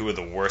are two of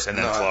the worst, and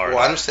then No, Florida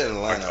well, I understand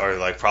Atlanta. are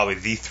like probably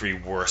the 3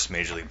 worst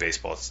Major League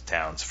Baseball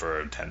towns for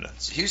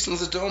attendance.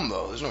 Houston's a dome,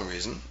 though. There's no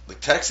reason.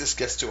 Like Texas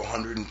gets to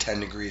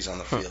 110 degrees on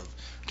the field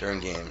during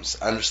games.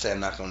 I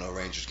understand not going to a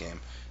Rangers game.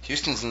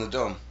 Houston's in the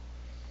dome.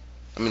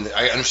 I mean,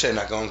 I understand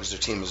not going because their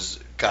team is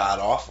god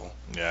awful.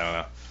 Yeah, I don't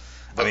know.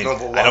 But I mean, no,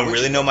 but why I don't would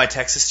really you? know my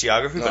Texas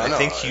geography, No, but I I know,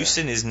 think yeah.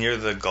 Houston is near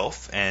the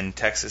Gulf, and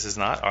Texas is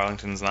not.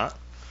 Arlington's not.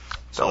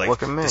 So Don't like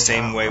look at me. the I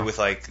same don't way know. with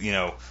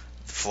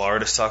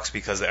Florida sucks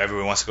because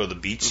everyone wants to go to the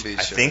beach. Beach,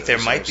 I think there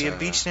that's might what be a I'm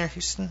beach saying, near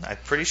Houston. I'm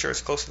pretty sure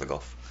it's close to the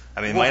Gulf.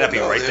 I mean, it Well, might not be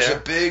no, right there's there.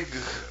 a big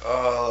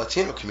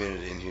Latino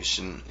community in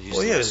Houston.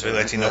 Well, yeah, there's a big so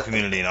Latino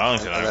community in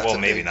Arlington. and that's Well, a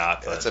maybe big-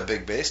 not, but That's a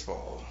big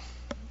baseball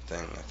thing,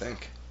 I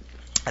think.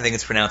 I think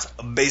it's pronounced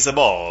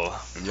baseball.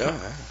 Yeah.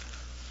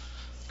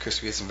 Chris,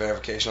 can we get some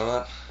verification on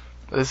that?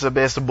 This is a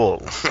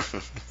baseball.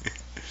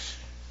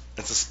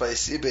 It's a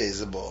spicy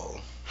baseball.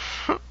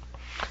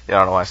 Yeah, I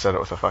don't know why I said it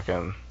with a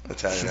fucking.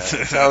 Italian.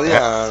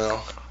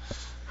 Italiano.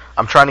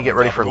 I'm trying to get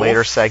ready for Wolf.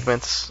 later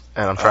segments,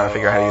 and I'm trying to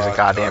figure out how to use a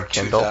goddamn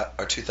Kindle.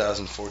 Our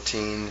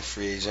 2014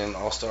 free agent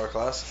all-star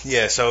class.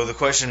 Yeah, so the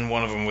question,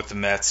 one of them with the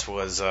Mets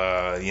was,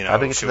 I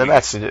think it's should the we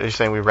Mets. You're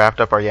saying we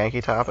wrapped up our Yankee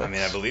topic? I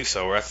mean, I believe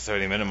so. We're at the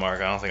 30-minute mark.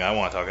 I don't think I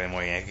want to talk any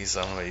more Yankees.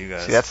 I don't know about you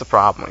guys. See, that's the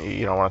problem.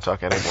 You don't want to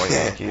talk any more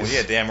Yankees. Well,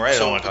 yeah, damn right I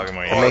don't want to talk any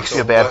more It Yankees. makes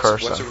you a bad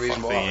What's person. a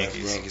reasonable Fuck the offer if the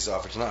Yankees. Yankees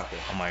offer Tanaka?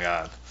 Oh, my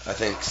God. I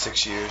think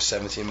 6 years,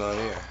 $17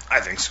 million a year. I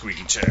think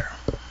squeaky chair.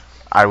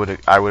 I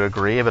would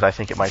agree, but I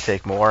think it might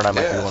take more, and I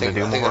might be I willing think, to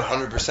do I think more.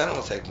 100%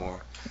 will take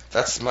more.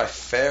 That's my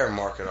fair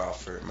market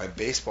offer. My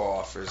baseball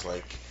offer is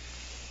like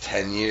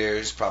 10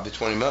 years, probably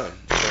 $20 million.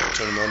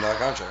 $20 million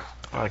contract.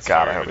 Oh,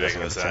 God, I Very hope it doesn't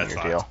ridiculous. get a That's 10-year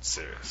not deal.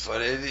 serious.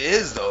 But it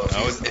is, though.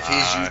 No, If it's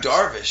he's Yu not.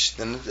 Darvish,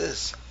 then it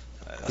is.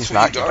 He's what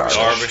not Yu Yu Darvish.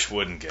 Darvish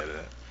wouldn't get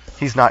it.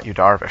 He's not Yu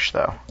Darvish,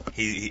 though.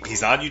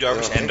 He's not you, I Darvish, don't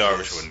and think he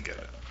Darvish is. wouldn't get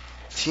it.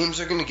 Teams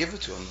are going to give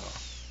it to him,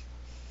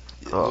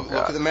 though. Oh, Look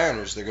God. at the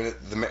Mariners. They're going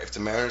to. If the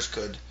Mariners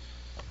could.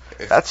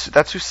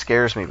 That's who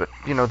scares me. But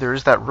there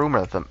is that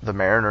rumor that the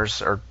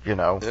Mariners are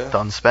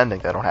done spending.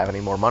 They don't have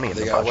any more money in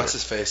They the got budget. what's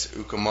his face,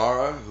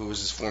 Ukamara, who was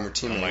his former Oh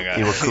teammate. my God!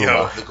 Iwakuma.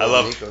 Yo, The I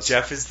love Golden Eagles.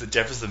 Jeff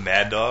is the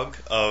mad dog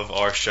of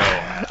our show.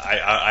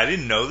 I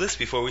didn't know this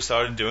before we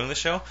started doing the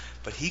show,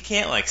 but he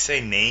can't like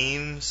say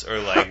names or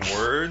like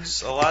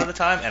words a lot of the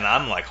time, and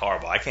I'm like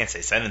horrible. I can't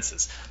say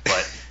sentences,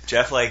 but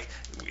Jeff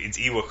it's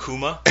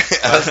Iwakuma.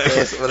 What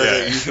is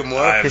it, Ukamura?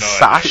 I have no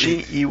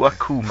Hisashi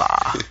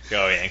Iwakuma.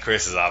 Oh yeah, and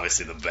Chris is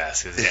obviously the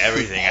best because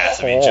everything has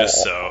to be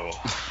just so.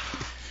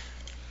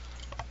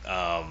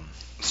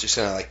 So you're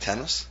saying I like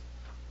tennis?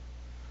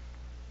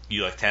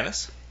 You like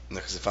tennis?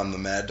 Because if I'm the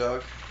mad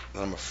dog,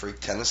 then I'm a freak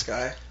tennis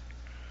guy.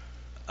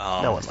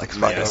 No one likes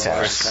Mad fucking Dog tennis.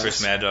 tennis.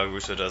 Chris Mad Dog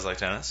Russo does like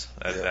tennis.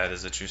 Yeah. That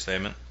is a true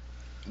statement.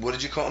 What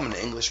did you call him? An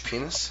English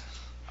penis?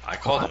 I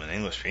called him an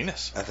English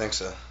penis. I think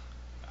so.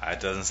 It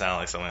doesn't sound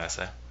like something I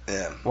say.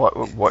 Yeah.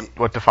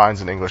 What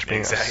defines an English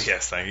penis? Exactly.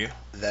 Yes, thank you.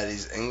 That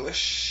he's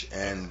English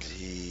and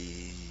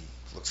he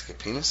looks like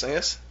a penis, I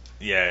guess.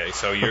 Yeah,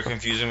 so you're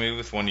confusing me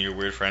with one of your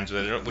weird friends,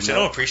 which I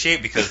don't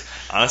appreciate because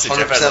honestly,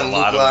 Jeff has a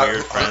lot of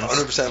weird friends.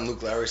 100%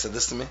 Luke Lowry said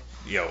this to me.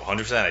 Yo,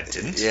 100% I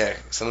didn't. Yeah,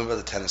 something about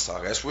the tennis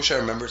talk. I just wish I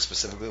remembered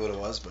specifically what it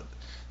was, but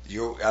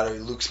out of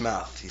Luke's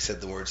mouth, he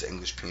said the words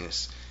English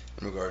penis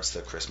in regards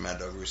to Chris Mad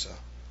Dog Russo.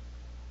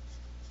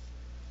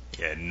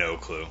 Yeah, no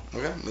clue.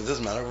 Okay, it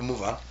doesn't matter. We'll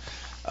move on.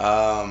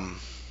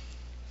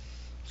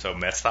 So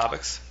Mets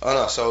topics? Oh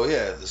no, so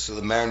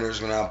the Mariners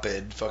are gonna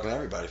outbid fucking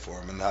everybody for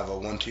him and have a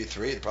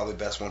 1-2-3, probably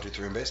best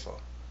 1-2-3 in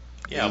baseball.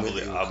 Yeah,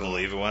 I'll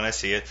believe it when I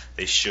see it.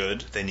 They should.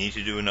 They need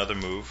to do another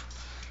move.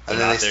 And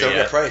then they still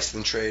get priced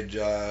and trade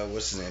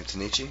what's his name,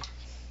 Tanichi?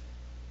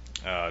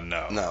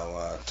 No.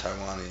 No,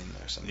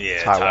 Taiwani or something.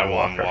 Yeah,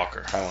 Taiwan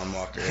Walker. Taiwan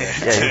Walker.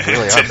 Yeah, you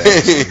really are bad.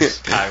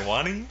 That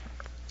Taiwani?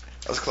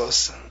 was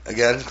close.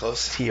 Again,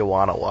 close.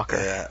 Tijuana Walker.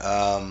 Yeah.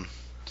 Well,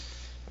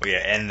 yeah,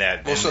 and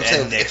that. Well, so I'm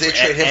saying, if they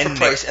trade him for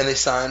Price and they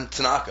sign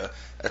Tanaka,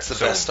 that's the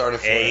best starting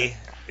for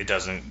it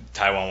doesn't.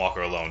 Taiwan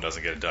Walker alone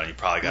doesn't get it done. You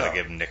probably got to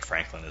give him Nick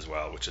Franklin as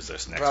well, which is their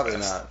next probably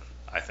best. Not.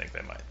 I think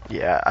they might.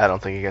 Yeah, I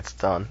don't think it gets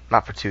done.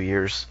 Not for 2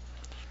 years.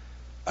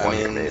 I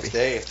mean,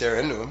 if they're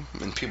into him,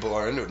 and people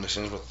are into him, this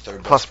is what the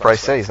third. Plus,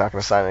 Price said he's not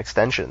going to sign an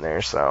extension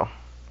there, so.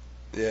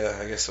 Yeah,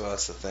 I guess so.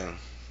 That's the thing.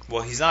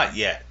 Well, he's not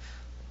yet.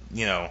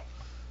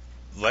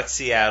 Let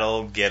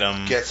Seattle get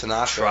him. Get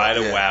Tanaka. Try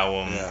to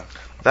wow him. Yeah.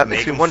 That make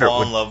makes me him wonder.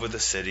 Fall in love with the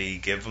city.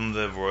 Give him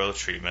the royal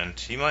treatment.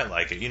 He might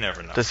like it. You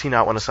never know. Does he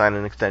not want to sign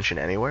an extension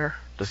anywhere?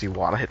 Does he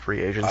want to hit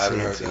free agency? I haven't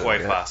heard that.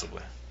 Quite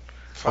possibly.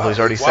 Although he's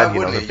already said,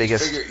 the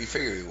biggest. You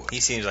figure he would. He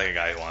seems like a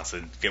guy who wants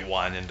to get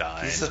wine and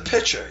dine. He's a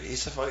pitcher.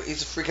 He's a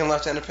freaking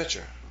left-handed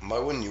pitcher. Why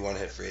wouldn't you want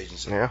to hit free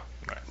agency? Yeah.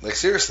 Right. Like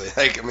seriously,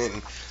 I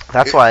mean.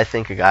 That's why I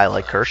think a guy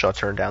like Kershaw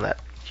turned down that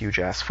huge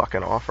ass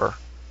fucking offer.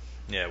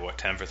 Yeah,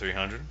 10 for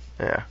 $300?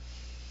 Yeah.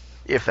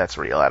 If that's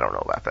real, I don't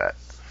know about that.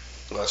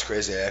 Well, that's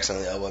crazy. I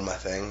accidentally elbowed my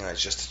thing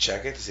just to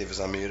check it to see if it's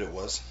on mute. It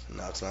was.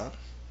 Now it's not.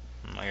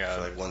 Oh my god.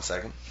 For like 1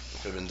 second. It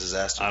could have been a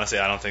disaster. Honestly,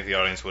 I don't think the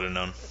audience would have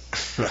known.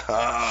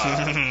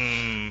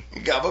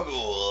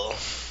 Gabagool.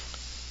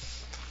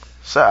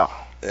 So.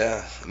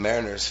 Yeah,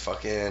 Mariners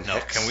fucking. No,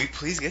 Hicks. can we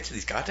please get to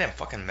these goddamn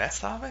fucking Mets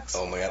topics?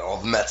 Oh my god, all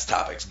the Mets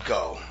topics,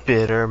 go.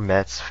 Bitter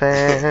Mets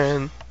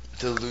fan.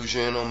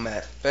 Delusional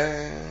Met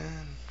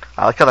fan.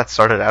 I like how that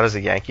started out as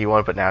a Yankee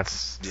one, but now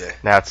it's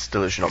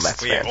delusional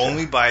Mets fan.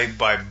 Only by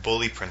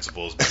bully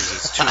principles because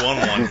it's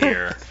 2-on-1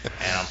 here,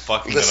 and I'm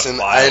fucking Listen,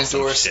 gonna file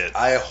some shit.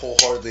 I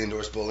wholeheartedly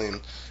endorse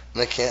bullying,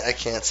 and I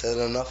can't say it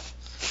enough.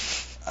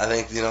 I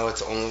think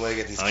it's the only way to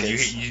get these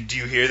kids. Do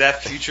you hear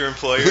that, future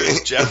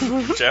employers?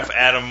 Jeff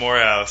Adam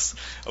Morehouse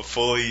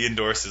fully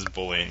endorses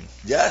bullying.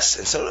 Yes,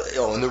 and so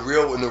in the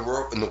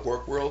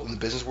work world, in the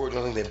business world,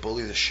 don't think they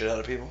bully the shit out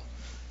of people?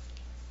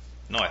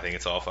 No, I think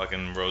it's all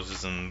fucking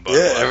roses and butter.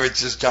 Yeah, ever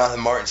just Jonathan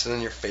Martin sitting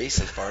in your face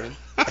and farting.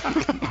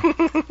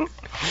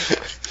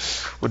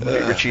 Would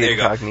Richie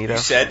Incognito? You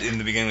said in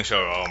the beginning of the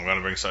show, I'm going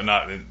to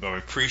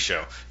bring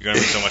pre-show, you're going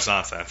to bring so much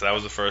nonsense. That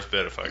was the first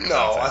bit of fucking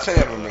nonsense. I think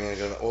I've been bringing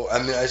it. Well, I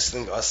mean, I just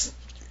think us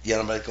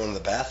yelling about going to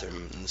the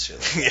bathroom and shit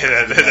like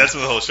that. Yeah, that's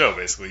the whole show,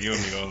 basically. You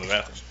and me going to the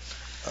bathroom.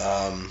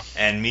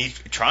 And me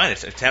trying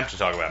to attempt to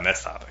talk about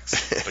Mets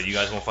topics, but you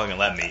guys won't fucking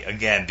let me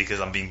again because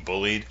I'm being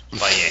bullied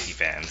by Yankee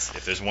fans.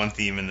 If there's one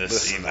theme in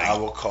this evening, I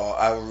will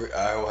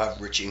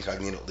have Richie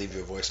Incognito leave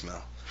you a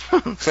voicemail.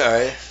 All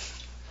right,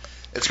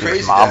 it's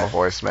crazy. Mom a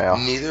voicemail.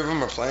 Neither of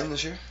them are playing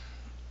this year,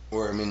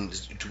 or I mean,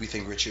 do we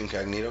think Richie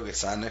Incognito gets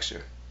signed next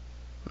year?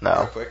 No.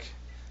 Real quick,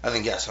 I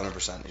think yes,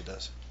 100% he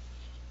does.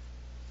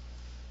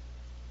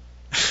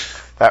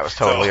 That was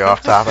totally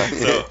off topic.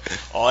 So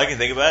all I can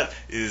think about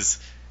is.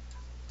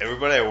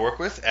 Everybody I work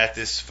with at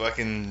this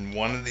fucking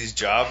one of these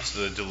jobs,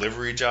 the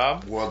delivery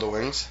job, World of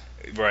Wings,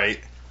 right?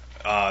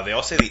 They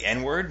all say the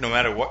N word, no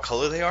matter what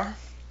color they are,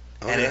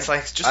 and it's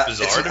like just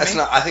bizarre to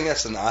me. I think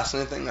that's an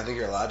Austin thing. I think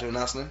you're allowed to in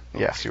Austin.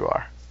 Yes, you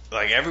are.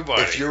 Like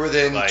everybody. If you're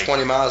within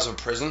 20 miles of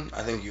prison,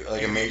 I think you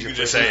a major prison.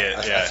 Just say it.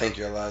 I think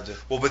you're allowed to.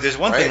 Well, but there's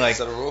one thing like is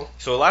that a rule?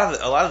 So a lot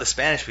of the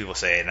Spanish people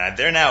say it, and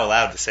they're now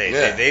allowed to say it.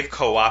 Yeah. They've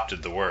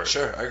co-opted the word.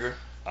 Sure, I agree.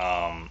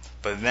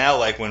 But now,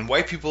 like, when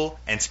white people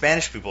and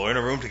Spanish people are in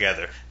a room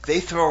together,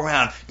 they throw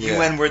around,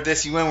 you N-word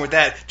this, you N-word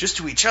that, just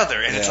to each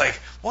other. And it's like,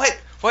 what?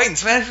 White and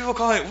Spanish people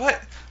call it what?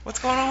 What's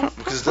going on?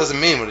 Because it doesn't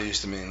mean what it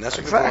used to mean. That's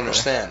what people don't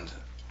understand.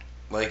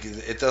 Like,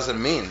 it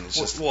doesn't mean. It's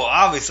just. Well,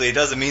 obviously, it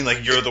doesn't mean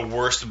like you're the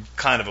worst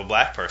kind of a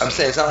black person. I'm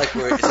saying it's not like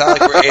we're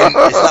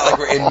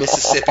in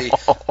Mississippi.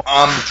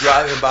 I'm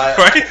driving by.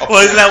 Right?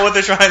 Well, isn't that what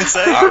they're trying to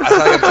say? I'm not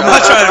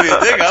trying to be a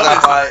dick.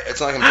 It's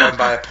not like I'm driving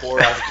by a poor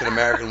African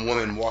American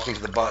woman walking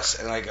to the bus,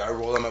 and like I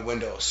roll down my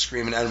window,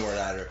 screaming N-word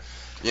at her.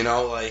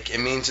 Like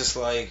it means just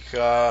like.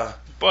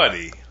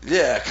 Buddy.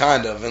 Yeah,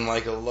 kind of in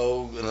like a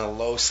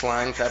low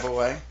slang type of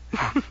way.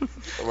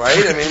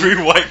 Right? I mean,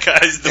 3 white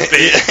guys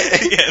debate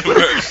the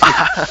N-word.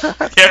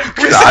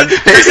 Chris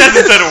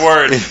hasn't said a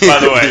word, by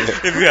the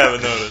way, if you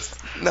haven't noticed.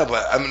 No,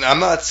 but I mean, I'm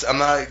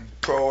not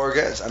pro or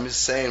against. I'm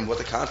just saying what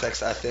the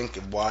context. I think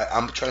why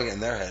I'm trying to get in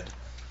their head,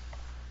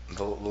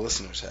 the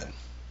listener's head.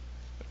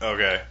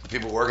 Okay. The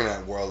people working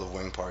at World of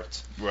Wing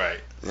Parts. Right.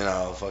 You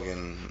know,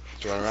 fucking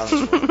throwing around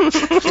this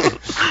world.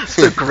 It's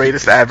the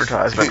greatest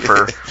advertisement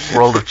for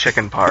World of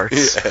Chicken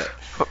Parts. Yeah.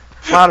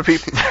 A lot of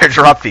people there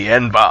drop the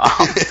N-bomb.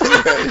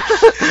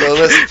 So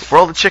listen,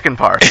 World of Chicken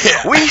Parts.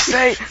 Yeah. We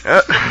say...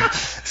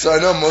 so I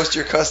know most of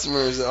your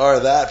customers are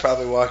that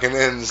probably walking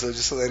in, so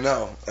just so they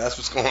know, that's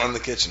what's going on in the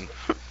kitchen.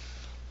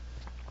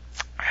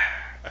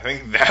 I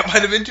think that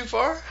might have been too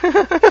far.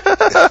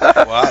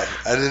 Why?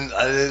 I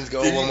didn't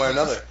go Did one you- way or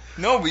another.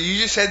 No, but you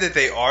just said that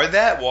they are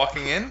that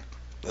walking in.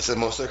 I said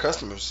most of their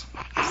customers.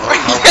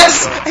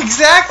 Yes,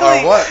 exactly.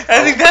 Or what?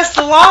 I think that's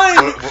the line.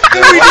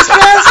 They're We what just though?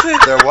 passed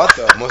it. They're what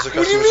though? Most of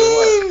their What do you customers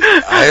are mean?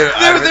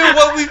 what? They're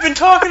what we've been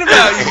talking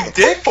about, you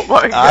dick. Oh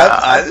my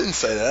God. I didn't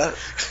say that.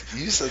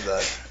 You said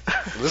that.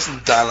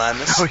 Listen, Don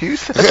Imus. Oh, you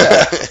said Yeah.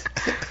 that.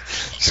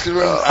 Just because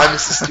we're in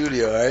Imus'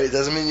 studio, alright? It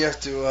doesn't mean you have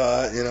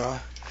to,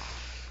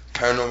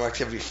 Paranormal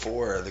Activity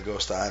 4, The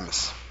Ghost of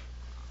Imus.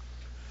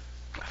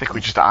 I think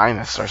we just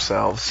Imus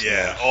ourselves.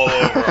 Yeah, all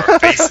over our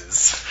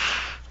faces.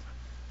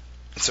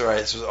 It's alright.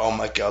 This was all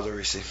Mike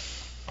Galderisi.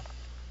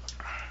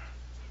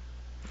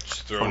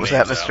 Just throw What was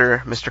that, names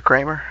out. Mr.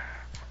 Kramer?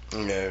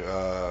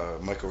 Yeah,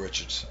 Michael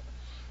Richards.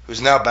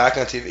 Who's now back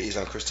on TV. He's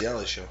on Christy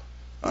Alley's show.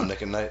 On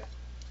Nick and Night.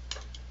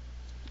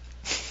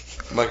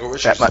 Michael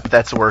Richards.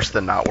 That's worse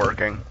than not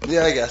working.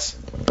 Yeah, I guess.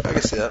 I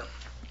can see that.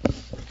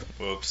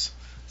 Whoops.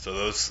 So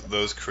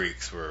those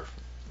creaks were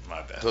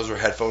my bad. Those were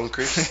headphone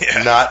creaks,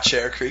 Yeah. not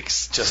chair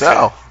creaks. Just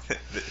So,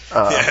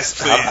 Yes,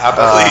 please. how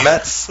about those please,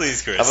 Mets?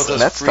 Please, Chris. How about those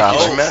Mets freakish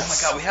topic. Oh my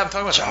Mets? God, we haven't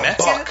talked about John the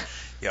Mets Buck. yet.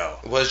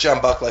 Yo, What does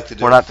John Buck like to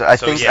do? we're not. I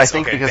So, think yes,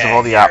 because okay, of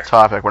all the bang, off here.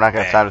 topic, we're not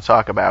going to have Bang. time to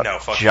talk about no,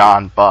 fuck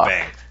John you. Buck.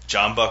 Bang.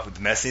 John Buck, the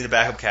Mets need a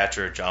backup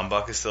catcher. John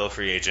Buck is still a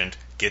free agent.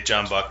 Get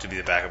John Buck to be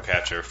the backup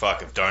catcher.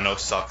 Fuck, if Darno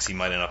sucks, he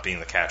might end up being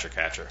the catcher.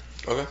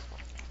 Okay.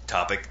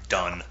 Topic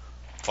done.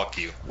 Fuck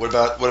you. What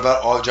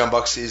about all of John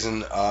Buck's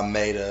season,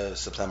 May to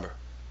September?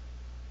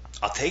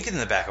 I'll take it in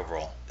the backup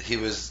role. He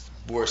was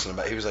worse than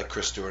he was like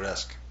Chris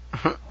Stewart-esque.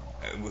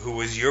 Who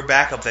was your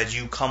backup that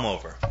you come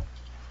over?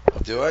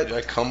 Do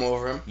I come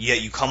over him? Yeah,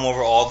 you come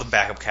over all the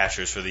backup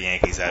catchers for the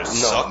Yankees that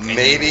suck and you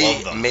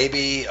love them.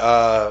 maybe.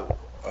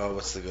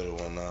 What's the good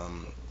one?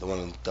 The one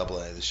in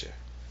AA this year.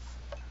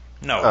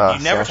 No, you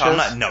never talk.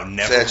 Sanchez?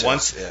 Never Sanchez,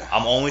 once. yeah.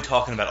 I'm only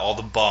talking about all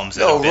the bums.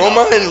 That No, have been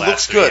up for the Romine last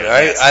looks 3 good.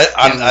 years. Right?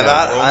 I'm not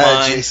high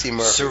Romine, JC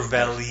Murphy.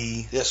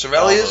 Cervelli. Yeah, all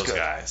Cervelli is those good.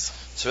 guys.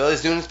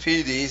 Cervelli's doing his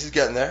PEDs. He's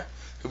getting there.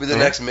 He'll be the Mhm.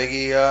 next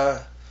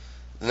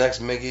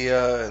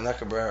Miggy. Not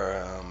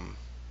Cabrera.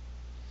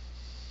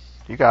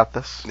 You got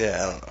this. Yeah,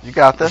 I don't know. You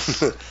got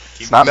this.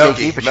 It's not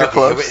Melky, Mickey, but you're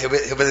close. He'll be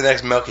the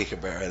next Melky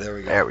Cabrera. There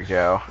we go. There we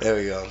go. There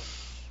we go.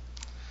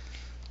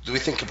 Do we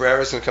think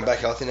Cabrera's going to come back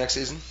healthy next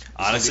season? He's gonna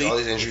be Honestly, all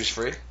these injuries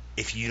free.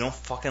 If you don't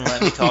fucking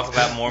let me talk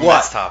about more What?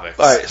 Mets topics.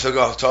 All right, so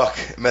go talk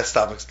Mets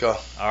topics. Go.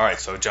 All right,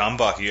 so John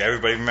Buck.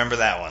 Everybody remember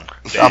that one.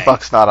 John Dang.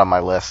 Buck's not on my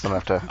list. I'm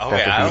going to have to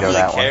Okay, I don't veto really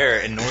that one. care,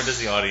 and nor does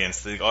the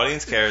audience. The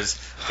audience cares.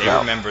 They No.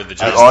 remember the The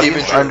John audience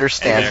Steven Drew.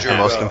 understands Steven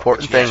the Drew, most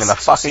important yes, thing in the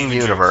so fucking Steven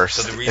Drew. universe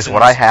So the is reason-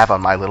 what I have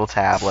on my little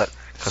tablet,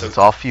 because So- it's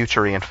all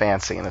futury and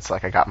fancy, and it's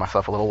like I got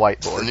myself a little The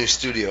whiteboard. new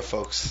studio,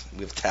 folks.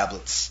 We have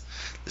tablets.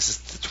 This is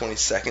the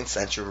 22nd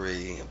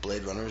century.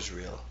 Blade Runner is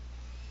real.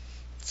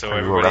 So Are you a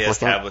everybody has replicant?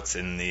 tablets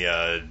in the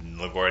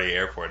LaGuardia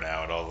Airport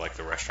now at all like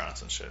the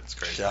restaurants and shit. It's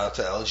crazy. Shout out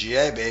to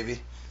LGA,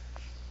 baby.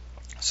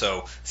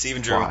 So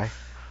Steven Drew, Why?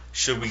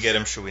 should we get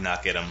him? Should we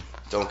not get him?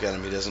 Don't get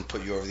him. He doesn't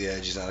put you over the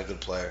edge. He's not a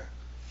good player.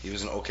 He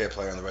was an okay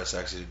player on the Red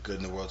Sox. He did good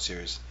in the World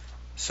Series.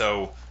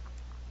 So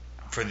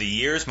for the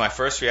years, my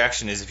first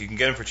reaction is if you can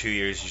get him for 2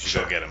 years, you should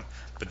Sure. go get him.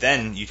 But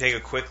then you take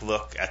a quick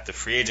look at the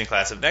free agent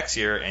class of next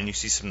year, and you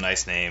see some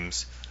nice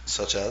names.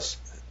 Such as?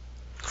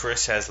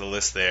 Chris has the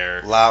list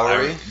there.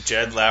 Lowry.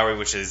 Jed Lowry,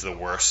 which is the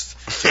worst.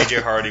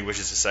 J.J. Hardy, which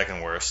is the second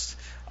worst.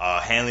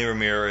 Hanley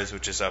Ramirez,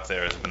 which is up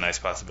there as a nice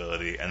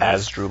possibility. And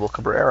As there's- Drupal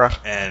Cabrera.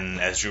 and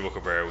Asdrubal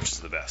Cabrera, which is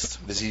the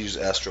best. Does he use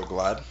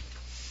Astroglide?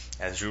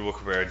 Asdrubal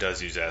Cabrera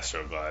does use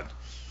Astroglide.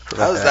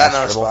 How is that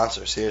not a Dribble.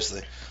 sponsor?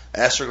 Seriously.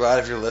 Astroglide,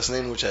 if you're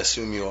listening, which I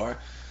assume you are,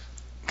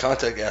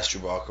 contact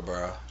Astroglide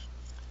Cabrera.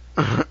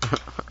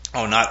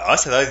 Oh, not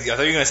us? I thought you were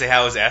going to say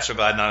how is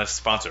Astroglide not a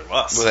sponsor of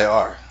us? Well, they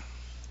are.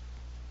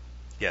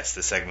 Yes,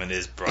 this segment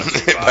is brought to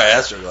you By by.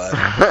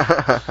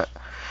 Astroglide.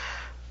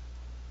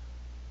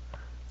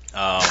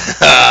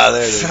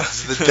 There it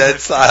is. The dead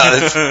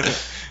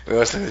silence. We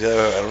always think, I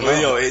don't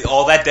Well, know.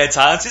 all that dead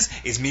silence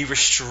is me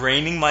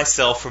restraining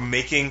myself from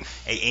making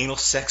a anal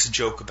sex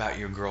joke about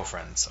your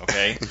girlfriends.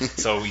 Okay,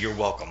 so you're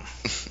welcome.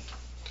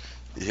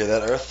 You hear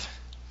that, Earth?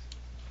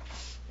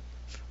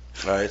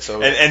 All right,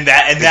 so And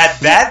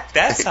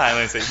that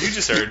silence that you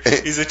just heard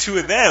is the two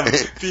of them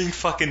being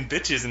fucking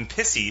bitches and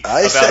pissy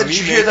I about said, me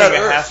you making hear that, a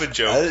Earth? half a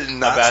joke I did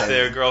not about say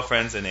their that.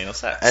 girlfriends and anal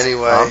sex.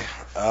 anyway,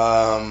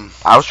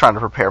 I was trying to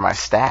prepare my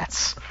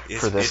stats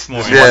for this It's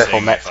more this interesting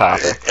wonderful Met if I-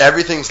 topic.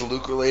 everything's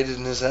Luke related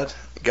in his head.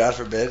 God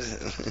forbid.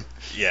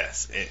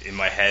 Yes, in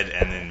my head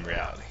and in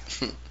reality.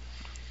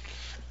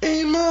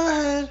 In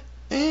my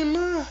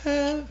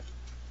head.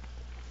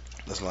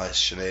 That's my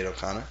Sinead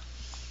O'Connor.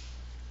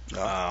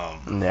 No.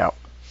 No.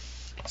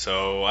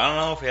 So I don't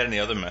know if we had any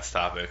other Mets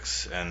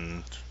topics,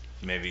 and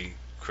maybe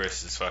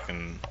Chris is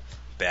fucking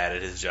bad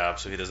at his job,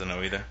 so he doesn't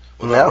know either.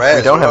 What about Reyes?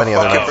 We don't What have any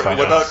about other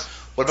fucking- topics.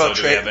 What about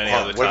So do we have any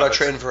other topics?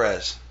 Trey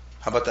Perez?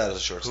 How about that as a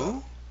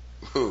shortstop?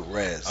 Who?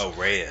 Reyes. Oh,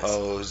 Reyes.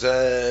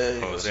 Jose.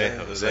 Would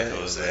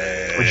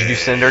you do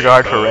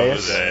Syndergaard for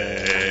Reyes?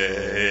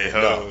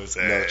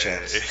 No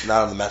chance.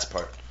 Not on the Mets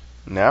part.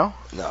 No?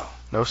 No.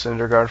 No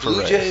Syndergaard for Blue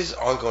Reyes. Jays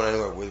aren't going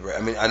anywhere with Reyes.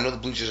 I mean, I know the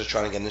Blue Jays are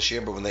trying again this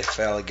year, but when they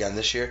fail again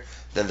this year,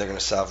 then they're going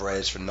to salve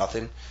Reyes for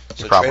nothing. So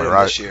You're probably trade him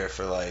right. this year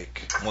for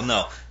like. Well,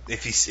 no.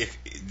 If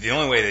the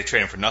only way they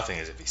trade him for nothing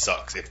is if he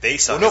sucks. If they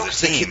suck Well, no, as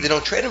a because team, they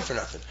don't trade him for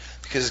nothing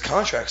because his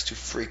contract's too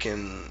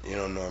freaking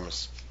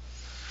enormous.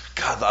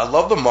 God, I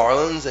love the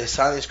Marlins. They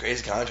sign these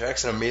crazy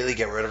contracts and immediately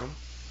get rid of them.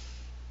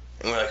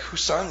 And we're like, who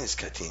signed these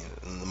teams?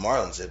 And the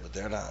Marlins did, but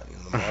they're not.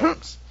 The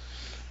Marlins.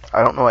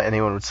 I don't know why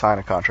anyone would sign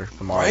a contract with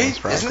the Marlins, Right?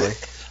 frankly. Isn't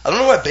it? I don't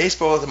know why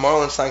baseball with the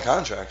Marlins sign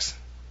contracts.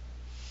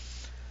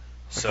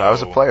 If I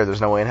was a player,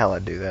 there's no way in hell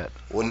I'd do that.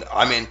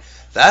 I mean,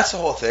 that's the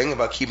whole thing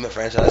about keeping the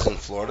franchise in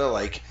Florida.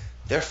 Like,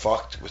 they're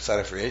fucked with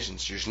signing free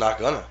agents. You're just not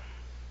gonna.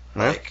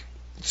 Yeah. Like,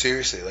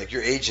 seriously, like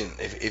your agent,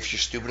 if you're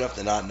stupid enough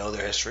to not know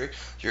their history,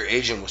 your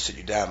agent will sit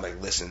you down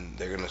like, listen,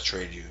 they're gonna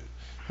trade you,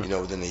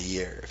 within a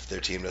year if their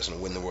team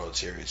doesn't win the World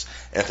Series.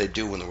 And if they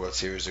do win the World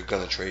Series, they're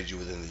gonna trade you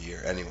within the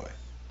year anyway.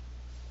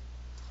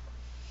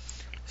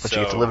 But you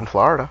get to live in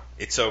Florida.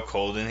 It's so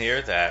cold in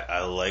here that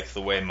I like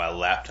the way my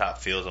laptop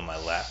feels on my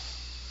lap.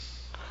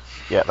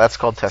 Yeah, that's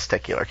called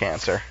testicular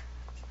cancer.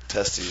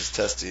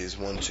 Testes,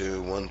 1,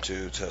 2, 1,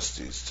 2,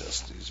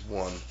 testes,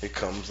 1. Here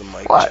comes the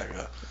mic What?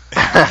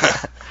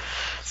 checker.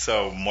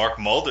 So Mark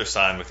Mulder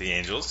signed with the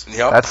Angels.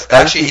 Yep. That's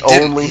Actually, the he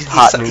did- only he-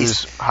 hot he-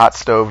 news, hot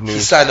stove He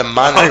news. signed a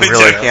minor. I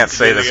really Yeah, can't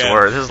say do it this again.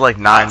 word. This is like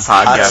 9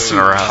 Hot podcasts in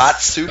a row.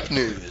 soup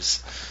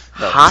news.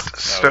 Hot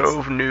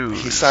stove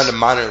news. He signed a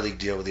minor league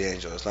deal with the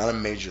Angels, not a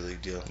major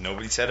league deal.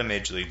 Nobody said a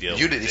major league deal.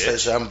 You did. He said he bitch.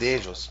 signed with the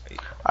Angels.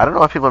 I don't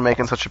know why people are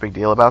making such a big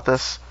deal about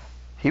this.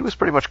 He was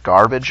pretty much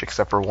garbage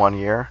except for 1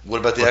 year. What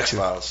about the Or X two.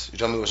 Files? You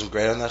told me he wasn't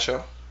great on that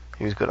show.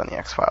 He was good on the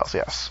X-Files,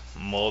 yes.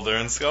 Mulder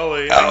and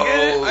Scully.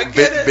 Oh, I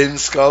get it. Vin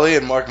Scully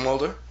and Mark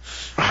Mulder.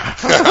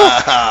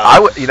 I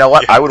would, you know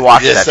what? I would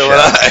watch Yeah, that so show. would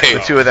I.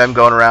 The two of them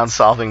going around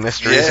solving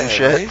mysteries and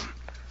shit.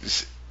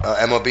 right?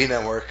 MLB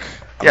Network.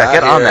 I'm Yeah, out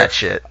get on here. that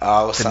shit.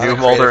 We'll The sign new a creative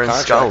Mulder and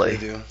contract Scully.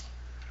 with you.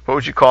 What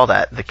would you call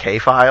that? The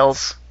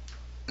K-Files?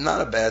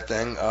 Not a bad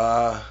thing.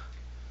 Hold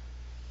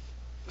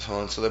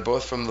on. So they're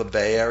both from the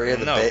Bay Area.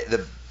 No.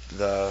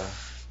 The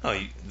No,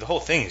 the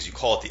whole thing is you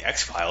call it the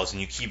X Files and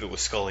you keep it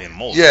with Scully and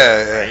Mulder.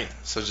 yeah. Right?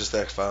 So just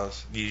the X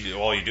Files.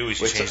 All you do is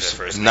you change their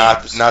first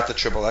names. Not the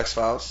Triple X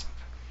Files.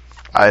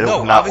 I don't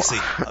No, not- obviously,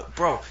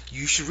 bro,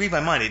 you should read my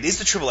mind. It is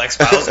the Triple X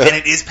Files, and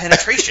it is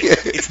penetration.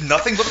 It's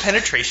nothing but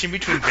penetration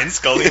between Vin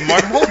Scully and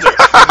Mark Mulder.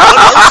 What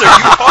else are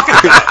you talking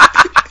about?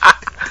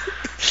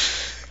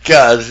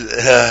 God,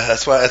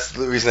 that's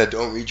the reason I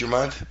don't read your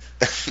mind.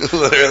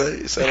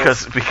 Literally. So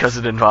because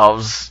it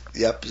involves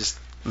yep, just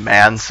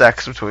man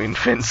sex between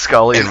Vin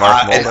Scully and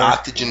Mark an Mulder.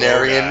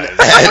 octogenarian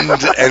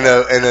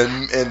Whoa,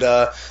 and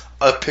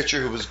a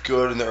pitcher who was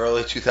good in the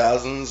early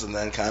 2000s and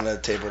then kind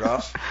of tapered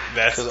off.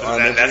 That's 'Cause of arm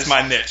injuries. that's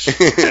my niche.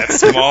 That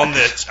small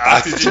niche.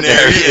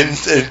 Octogenarian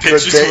and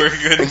pitchers good were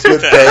good in and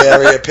good 2000. Bay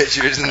Area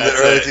pitchers in the That's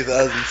early it.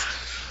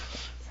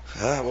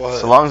 2000s. Well,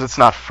 So long as it's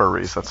not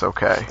furries, that's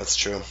okay. that's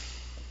true.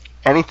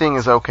 Anything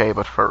is okay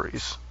but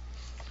furries.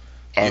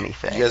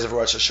 Anything. You guys ever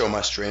watch the show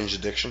My Strange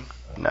Addiction?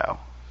 No.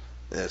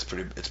 Yeah, it's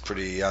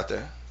pretty out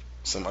there.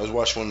 I was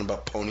watching one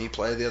about pony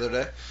play the other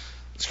day.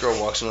 This girl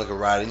walks into like a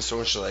riding store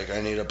and she's like, I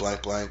need a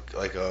blank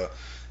like a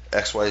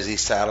XYZ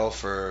saddle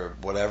for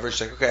whatever.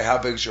 She's like, okay, how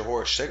big's your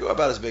horse? She's like, oh,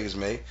 about as big as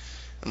me.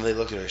 And they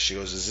look at her. She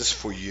goes, is this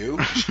for you?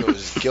 She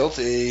goes,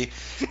 guilty.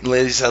 And the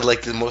lady just had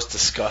like the most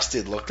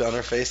disgusted look on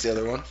her face. The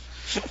other one.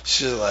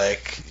 She's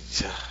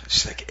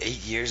like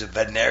 8 years of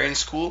veterinarian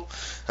school,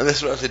 and this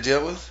is what I have to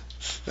deal with.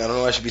 I don't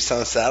know why she'd be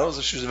selling saddles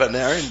if she was a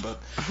veterinarian,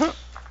 but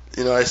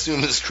I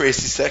assume this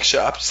crazy sex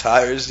shop just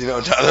hires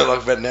down there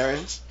like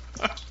veterinarians.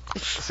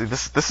 See,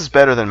 this is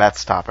better than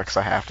Mets topics,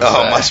 I have to say.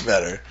 Oh, much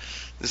better.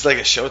 This is like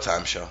a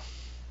Showtime show.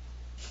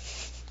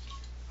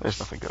 There's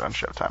nothing good on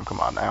Showtime. Come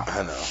on now.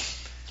 I know.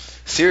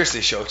 Seriously,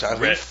 Showtime. Can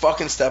you Red-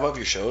 fucking step up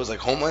your shows? Like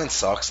Homeland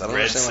sucks. I don't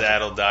Red understand.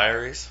 Saddle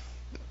Diaries.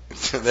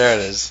 There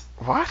it is.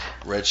 What?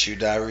 Red Shoe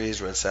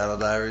Diaries. Red Saddle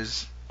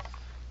Diaries.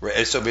 So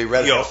it'd be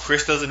Red. Yo,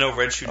 Chris doesn't know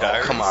Red Shoe Oh,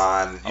 Diaries. come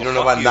on. You Oh, don't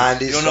know fuck about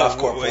you. 90s You don't know-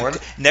 softcore porn?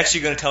 Next,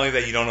 you're gonna tell me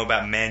that you don't know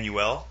about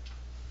Manuel.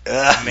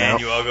 Ugh.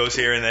 Manuel goes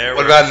here and there.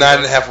 What where- about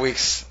 9.5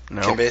 Weeks?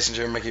 Nope. Kim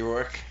Basinger and Mickey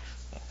Rourke?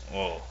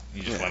 Well,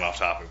 you just Yeah. went off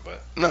topic,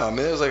 but No, I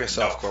mean it was like a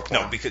softcore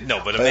porn. but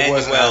But it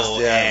wasn't Emmanuel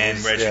as- yeah, it and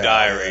was- Red Shoe yeah,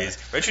 Diaries.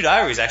 Red Shoe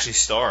Diaries actually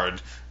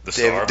starred the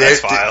star of David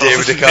X-Files.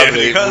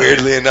 Duchovny,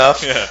 weirdly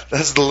enough. Yeah.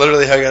 That's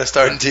literally how I got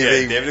started in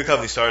TV. Yeah, David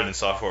Duchovny started in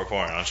softcore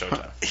porn on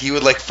Showtime. He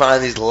would like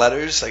find these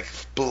letters like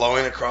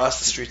blowing across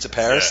the streets of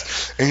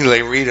Paris, and he'd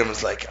like read them.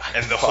 It's like,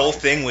 And the whole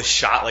thing was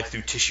shot like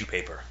through tissue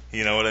paper.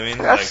 You know what I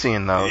mean? I've Like,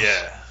 seen those.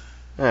 Yeah.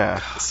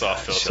 Yeah. The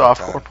soft filter.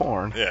 Softcore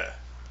porn. Yeah.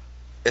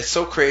 It's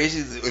so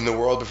crazy in the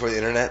world before the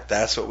internet.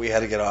 That's what we had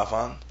to get off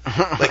on.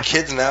 Like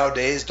kids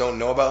nowadays don't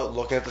know about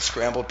looking at the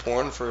scrambled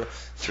porn for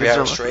 3 Kids are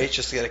hours looking- straight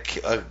just to get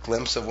a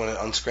glimpse of when it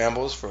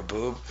unscrambles for a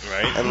boob.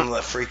 Right. And then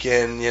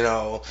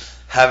freaking,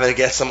 having to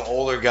get some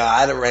older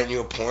guy to rent you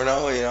a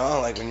porno,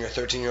 like when you're a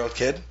 13-year-old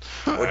kid,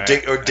 or Right.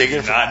 digging I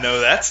did for. not know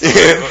that story.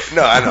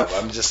 No, I know.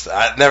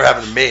 It never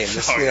happened to me. I'm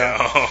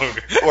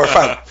just, Or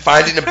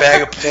finding a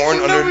bag of porn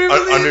Nobody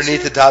believes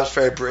underneath you. the Dobbs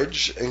Ferry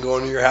Bridge and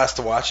going to your house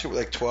to watch it with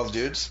like 12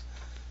 dudes.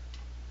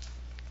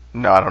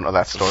 No, I don't know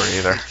that story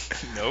either.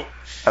 Nope.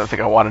 I don't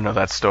think I want to know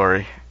that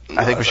story.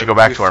 I think we it's should like go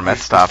back we- to our we-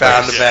 Mets we topic.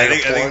 found the Yeah, bag I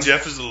of think porn.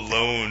 Jeff is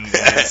alone in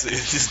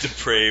his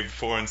depraved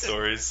porn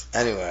stories.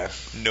 Anyway,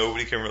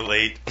 Nobody can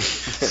relate.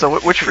 So,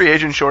 which free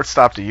agent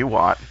shortstop do you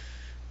want?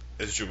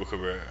 It's Drupal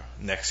Cabrera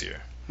next year.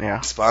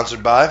 Yeah.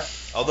 sponsored by.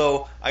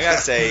 Although, I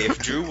gotta say, if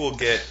Drew will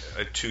get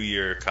a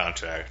 2-year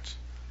contract,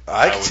 I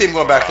I can would see him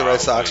going back to the Red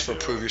probably Sox for a do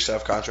it. prove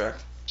yourself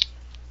contract.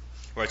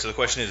 right, so the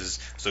question is,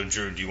 so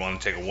Drew, do you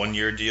want to take a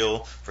 1-year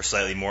deal for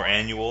slightly more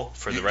annual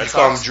for the Red You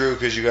call him Sox? Drew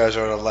because you guys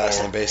are on a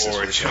last name basis.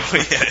 Or with each yeah, other.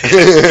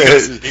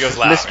 he goes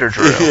Lowry. Mr.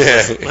 Drew.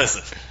 Yeah.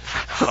 Listen.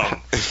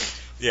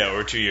 Yeah,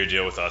 or a 2-year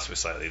deal with us for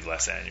slightly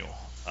less annual.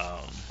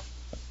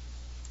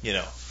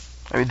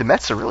 I mean, the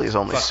Mets are really his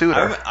only Fuck,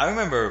 suitor. I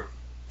remember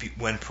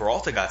when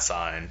Peralta got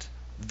signed,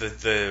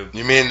 the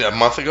You mean a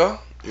month ago?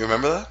 You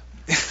remember that?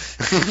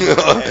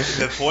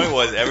 the point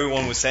was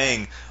everyone was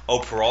saying, "Oh,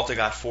 Peralta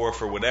got 4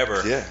 for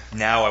whatever." Yeah.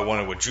 Now I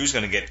wonder what Drew's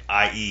going to get.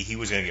 I.e., he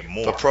was going to get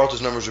more. But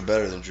Peralta's numbers are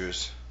better than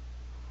Drew's.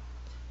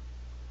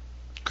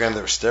 Granted,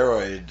 they were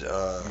steroid.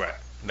 Right.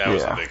 That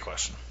was Yeah. the big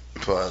question,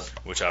 But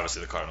which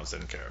obviously the Cardinals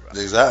didn't care about.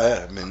 exactly.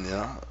 I mean,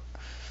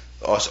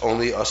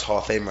 only us Hall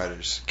of Fame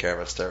writers care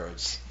about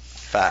steroids.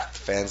 Fact.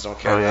 Fans don't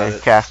care Oh, yeah, about you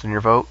it. casting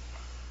your vote?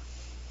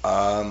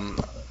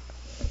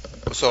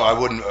 So I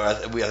wouldn't. I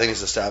think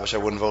it's established. I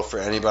wouldn't vote for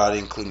anybody,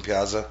 including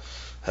Piazza,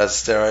 has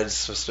steroids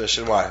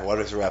suspicion. Why? Why do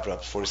we have to wrap it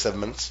up? 47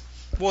 minutes.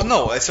 Well,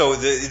 no. So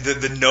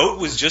the note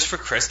was just for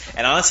Chris,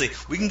 and honestly,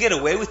 we can get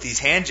away with these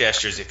hand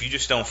gestures if you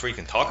just don't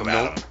freaking talk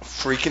about Nope. them.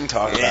 Freaking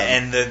talk about it.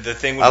 And the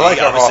thing would I like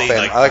be our Hall of obviously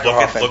Fame. like I like our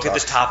Hall of Fame look at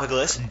this talk. topic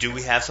list. Do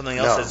we have something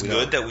else No, that's we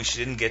good don't. that we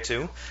shouldn't get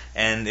to?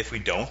 And if we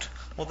don't,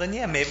 well then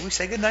yeah, maybe we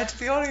say goodnight to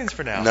the audience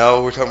for now.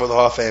 No, we're talking about the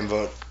Hall of Fame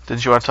vote.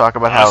 Did you want to talk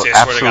about how Honestly,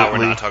 I swear to God, we're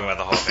absolutely, not talking about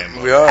the Hall of Fame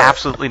vote. We are.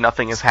 absolutely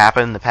nothing has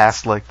happened the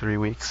past 3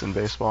 weeks in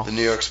baseball? The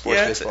New York sports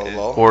Yeah, baseball it's-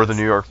 lull. Or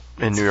New York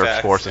Fact.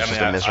 sports, it's I just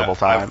mean, a miserable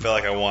I time. feel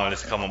like I wanted it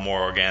to come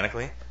more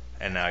organically,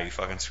 and now you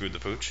fucking screwed the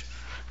pooch.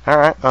 All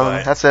right,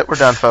 But- that's it. We're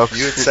done, folks.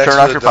 You had sex Turn with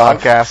off a your dog?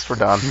 podcast. We're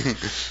done.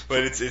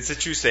 But it's a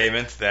true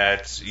statement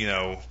that,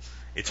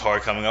 it's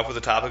hard coming up with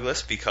a topic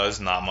list because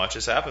not much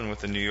has happened with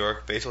the New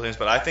York baseball teams.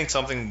 But I think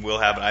something will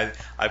happen.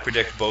 I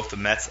predict both the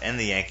Mets and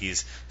the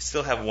Yankees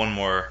still have one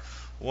more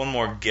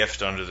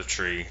gift under the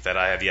tree that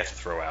I have yet to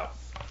throw out.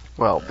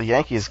 Well, the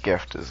Yankees'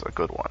 gift is a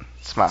good one.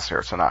 It's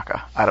Masahiro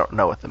Tanaka. I don't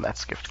know what the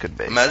Mets' gift could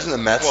be. Imagine the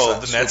Mets.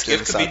 Well, the Mets swooped in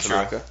gift could be and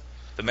signed true. Tanaka.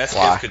 The Mets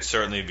Why? gift could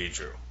certainly be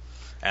true.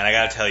 And I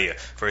got to tell you,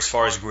 for as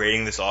far as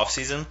grading this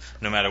offseason,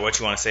 no matter what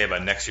you want to say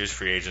about next year's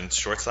free agent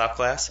shortstop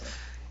class,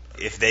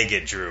 if they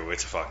get Drew,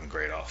 it's a fucking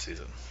great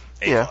offseason.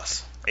 A+. Yeah.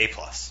 A+.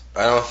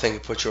 I don't think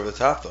it puts you over the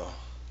top, though.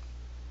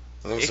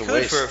 I think It it's a could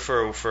waste.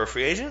 for a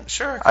free agent?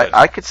 Sure, it could.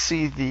 I could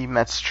see the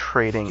Mets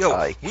trading Yo,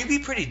 Ike. we'd be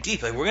pretty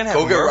deep. Like, we're going to have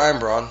Go get Murph- Ryan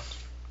Braun.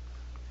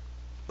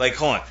 Like,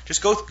 hold on.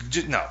 Just go.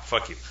 No,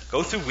 fuck you.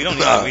 Go through. We don't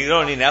need. No. We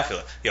don't need an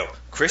outfielder. Yo,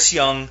 Chris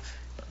Young,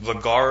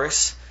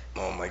 Lagares,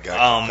 Oh my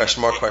God.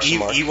 Question mark. Question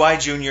mark. EY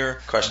Jr.,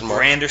 Question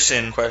mark.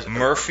 Granderson, Question-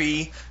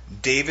 Murphy,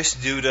 Davis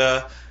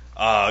Duda,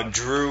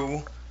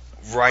 Drew,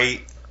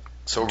 Wright.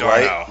 So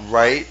Darno.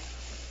 right,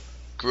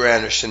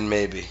 Granderson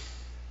maybe.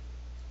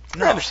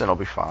 No, Anderson will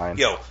be fine.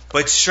 yo,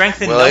 but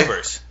strength in Will he?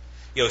 numbers.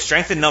 Yo,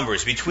 strength in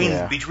numbers between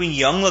Yeah.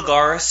 Young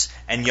Lagares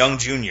and Young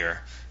Jr.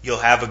 You'll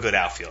have a good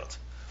outfield.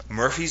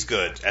 Murphy's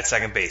good at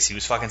second base. He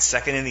was fucking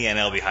second in the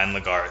NL behind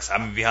Lagares.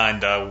 I'm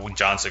behind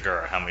John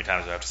Segura. How many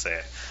times do I have to say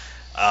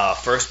it?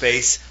 First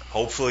base,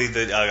 hopefully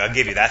I'll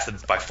give you that's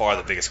by far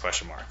the biggest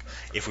question mark.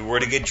 If we were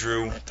to get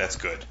Drew, that's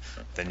good.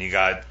 Then you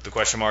got the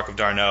question mark of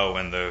Darno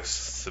and the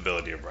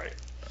stability of Bright.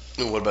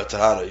 What about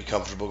Tejada? You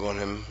comfortable going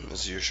him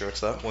as your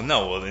shortstop? Well,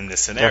 no. Well, in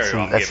this scenario, That's in,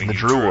 I'm that's giving in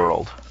the you Drew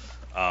world.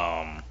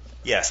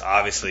 Yes,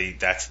 obviously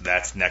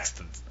that's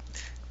next.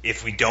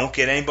 If we don't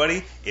get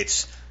anybody,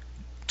 it's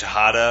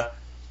Tejada,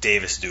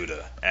 Davis,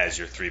 Duda as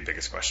your 3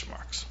 biggest question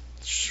marks.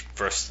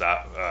 First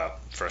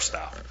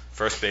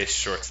base,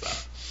 shortstop.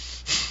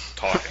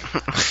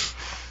 Talking.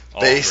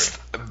 All Base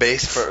three.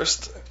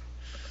 first.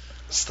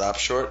 Stop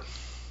short.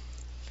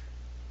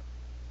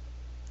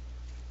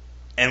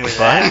 And with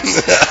What?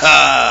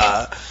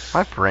 that,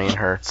 My brain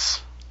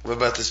hurts. What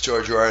about this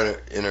George Roy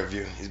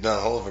interview? He's been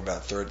on hold for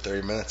about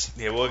 30 minutes.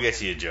 yeah, we'll get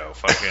to you, Joe.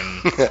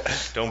 Fucking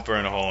don't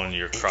burn a hole in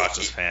your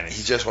crotchless He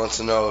panties. just wants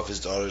to know if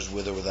his daughter's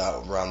with or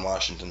without Ron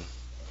Washington.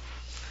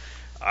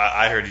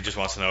 I heard he just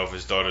wants to know if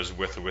his daughter's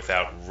with or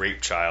without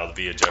rape child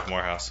via Jeff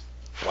Morehouse.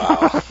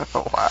 Wow.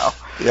 Wow.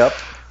 Yep.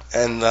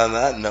 And on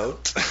that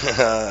note,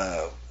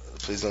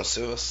 please don't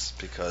sue us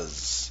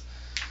because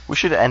We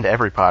should end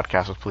every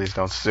podcast with "Please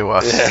don't sue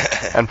us"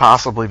 Yeah. and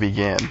possibly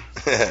begin.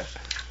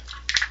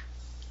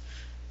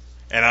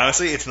 And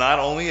honestly, it's not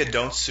only a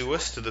don't sue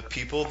us to the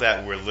people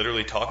that we're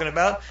literally talking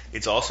about,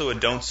 it's also a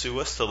don't sue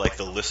us to like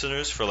the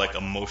listeners for like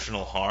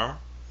emotional harm.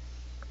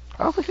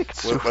 I don't think they could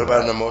sue What for about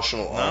that. an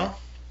emotional arm?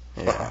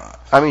 Yeah.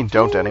 I mean,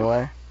 don't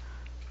anyway.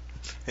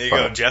 Here you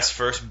go, Jeff's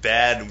first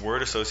bad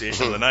word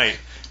association of the night.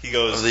 He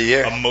goes, Of the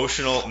year.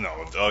 emotional,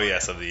 no, oh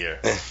yes, of the year.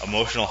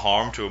 Emotional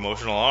harm to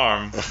emotional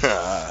arm.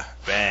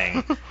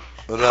 Bang.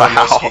 What about,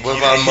 Wow. what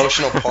about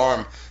emotional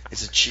parm?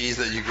 It's a cheese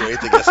that you grate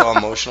that gets all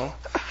emotional.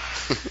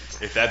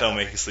 If that don't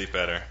make you sleep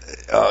better.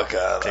 Oh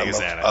god, Take a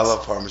Xanax. I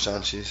love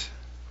Parmesan cheese.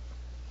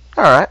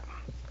 All right.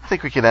 I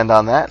think we could end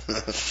on that.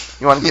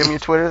 You want to give me your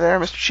Twitter there,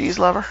 Mr. Cheese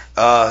Lover?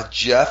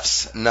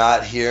 Jeff's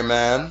not here,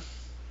 man.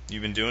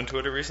 You've been doing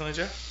Twitter recently,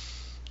 Jeff?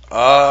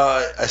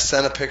 I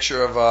sent a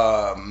picture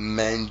of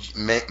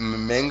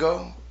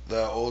Mingo,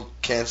 the old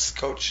Kansas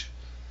coach.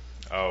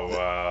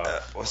 Oh,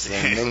 What's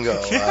his name? Mingo.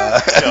 Yo,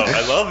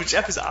 I love it.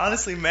 Jeff is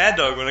honestly mad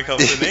dog when it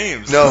comes to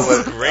names. No, This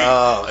is but- great.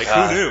 oh, like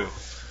God. who knew?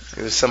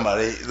 It was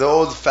somebody, the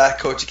old fat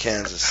coach of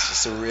Kansas.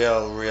 Just a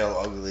real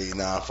ugly,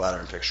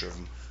 non-flattering picture of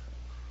him.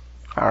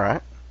 All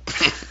right.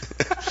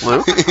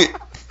 Luke?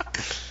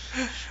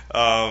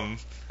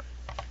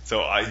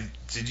 So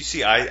did you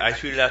see? I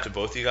tweeted out to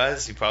both you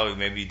guys. You probably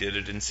maybe did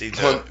or didn't see. Did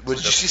you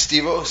see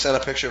Steve-O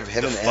sent a picture of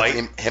him the and fight?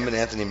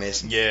 Anthony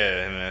Mason?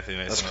 Yeah, him and Anthony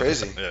Mason. That's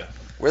crazy. Yeah.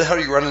 Where the hell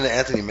are you running into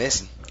Anthony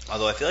Mason?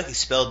 Although I feel like he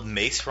spelled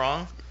Mace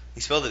wrong.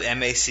 He spelled it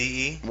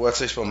M-A-C-E. What's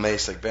they spell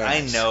Mace like Bear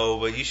I Mace? know,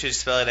 but you should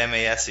spell it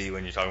M-A-S-E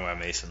when you're talking about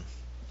Mason.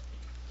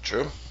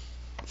 True.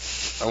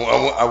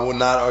 I will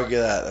not argue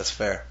that. That's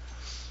fair.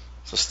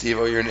 So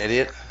Steve-O, you're an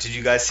idiot. Did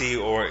you guys see,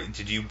 or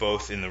did you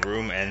both in the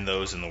room and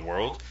those in the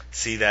world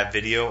see that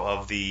video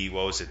of the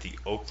the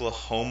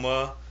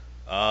Oklahoma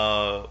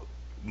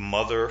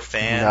mother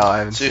fan? No, I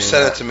haven't So you seen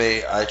sent that. it to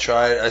me.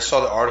 I saw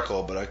the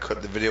article, but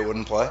the video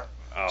wouldn't play.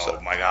 Oh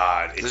So- my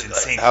god, it's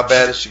insane. How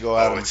bad does she go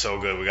out? Oh, it's so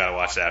good. We gotta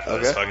watch that after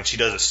this. Okay. Fucking, she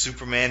does a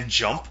Superman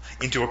jump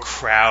into a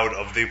crowd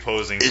of the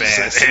opposing It's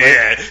fans. just swing.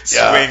 Yeah, Yeah,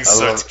 swings, I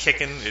starts love-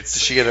 kicking. Did It's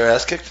she get her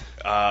ass kicked?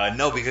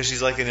 no, because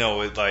she's like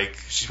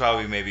she's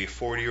probably maybe a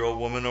 40-year-old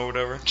woman or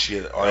whatever. She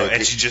get And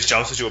RIP. she just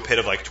jumps into a pit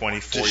of like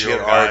Did she 24-year-old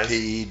get guys.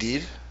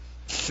 RIPED'd?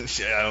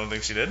 I don't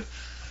think she did.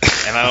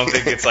 And I don't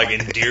think it's like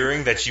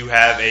endearing that you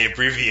have a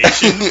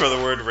abbreviation for the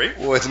word rape.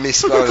 Well, it's me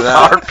spelling it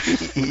out.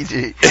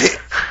 RPED.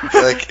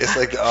 It's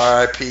like the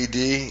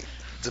RIPD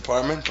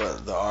department,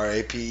 but the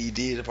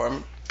RAPED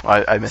department.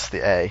 I missed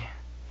the A.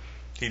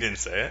 He didn't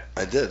say it.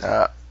 I did.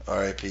 Uh,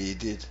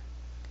 RIPED.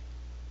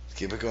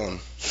 Keep it going.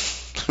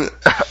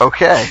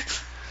 okay.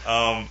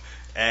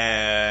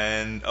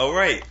 And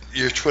right,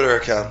 Your Twitter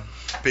account.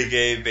 Big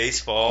A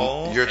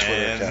Baseball. Your Twitter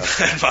and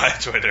account. my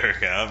Twitter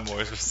account,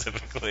 more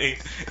specifically,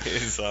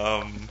 is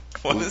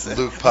what is it?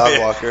 Luke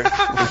Podwalker.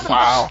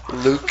 Wow.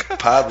 Luke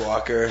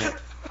Podwalker.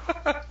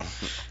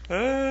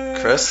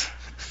 Chris.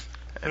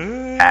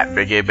 At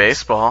Big A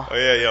Baseball. Oh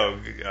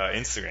yeah,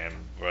 Instagram,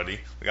 buddy.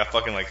 We got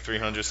fucking like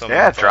 300 something.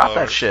 Yeah, drop that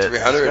followers. shit.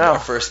 300. Let's go. Our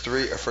first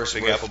three. Our first.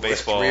 Big we're- Apple we're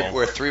Baseball.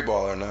 We're a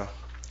three-baller now.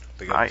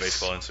 Big Nice. Apple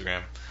Baseball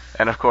Instagram.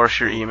 And of course,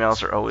 your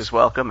emails are always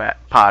welcome at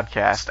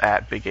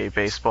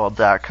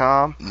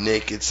podcast@bigabaseball.com.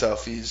 Naked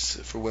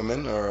selfies for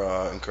women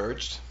are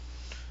encouraged.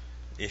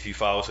 If you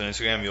follow us on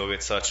Instagram, you'll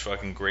get such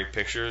fucking great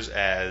pictures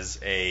as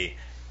a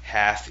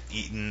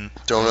half-eaten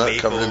Donut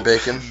covered in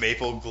bacon.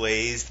 maple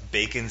glazed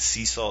bacon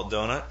sea salt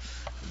donut.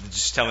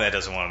 Just tell me that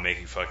doesn't want to make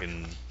you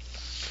fucking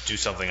do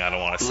something I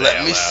don't want to say Let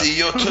out me loud. see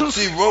your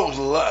Tootsie Roll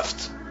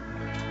left.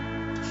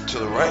 To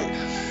the right.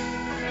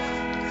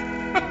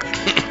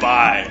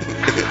 Bye.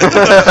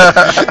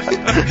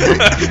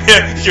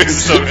 You're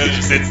so gonna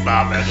just hit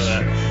stop after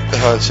that.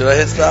 Should I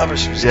hit stop or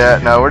should we Yeah,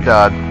 no, we're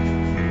done.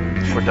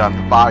 We're done.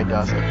 The body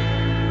does it.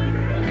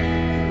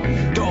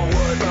 Don't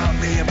worry about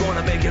me, I'm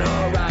gonna make it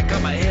alright.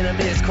 Got my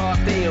enemies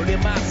crossed field in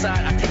my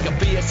sight. I think I'll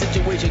be a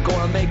situation,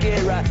 gonna make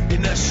it right.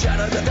 In the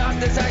shadow of the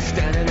darkness, I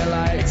stand in the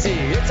light. See,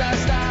 it's our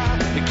style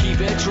to keep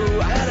it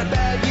true. I had a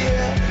bad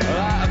year,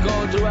 I've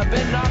gone through. I've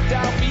been knocked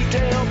out, beat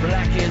down,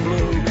 black and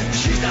blue.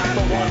 She's not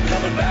the one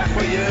coming back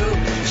for you.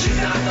 She's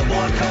not the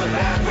one coming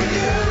back for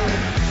you.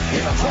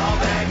 If I fall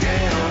back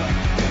down,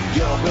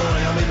 you're gonna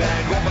help me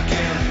back up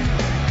again.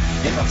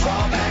 If I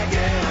fall back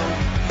down,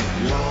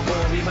 you're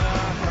gonna be my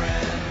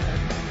friend.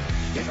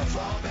 If I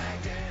fall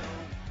back down.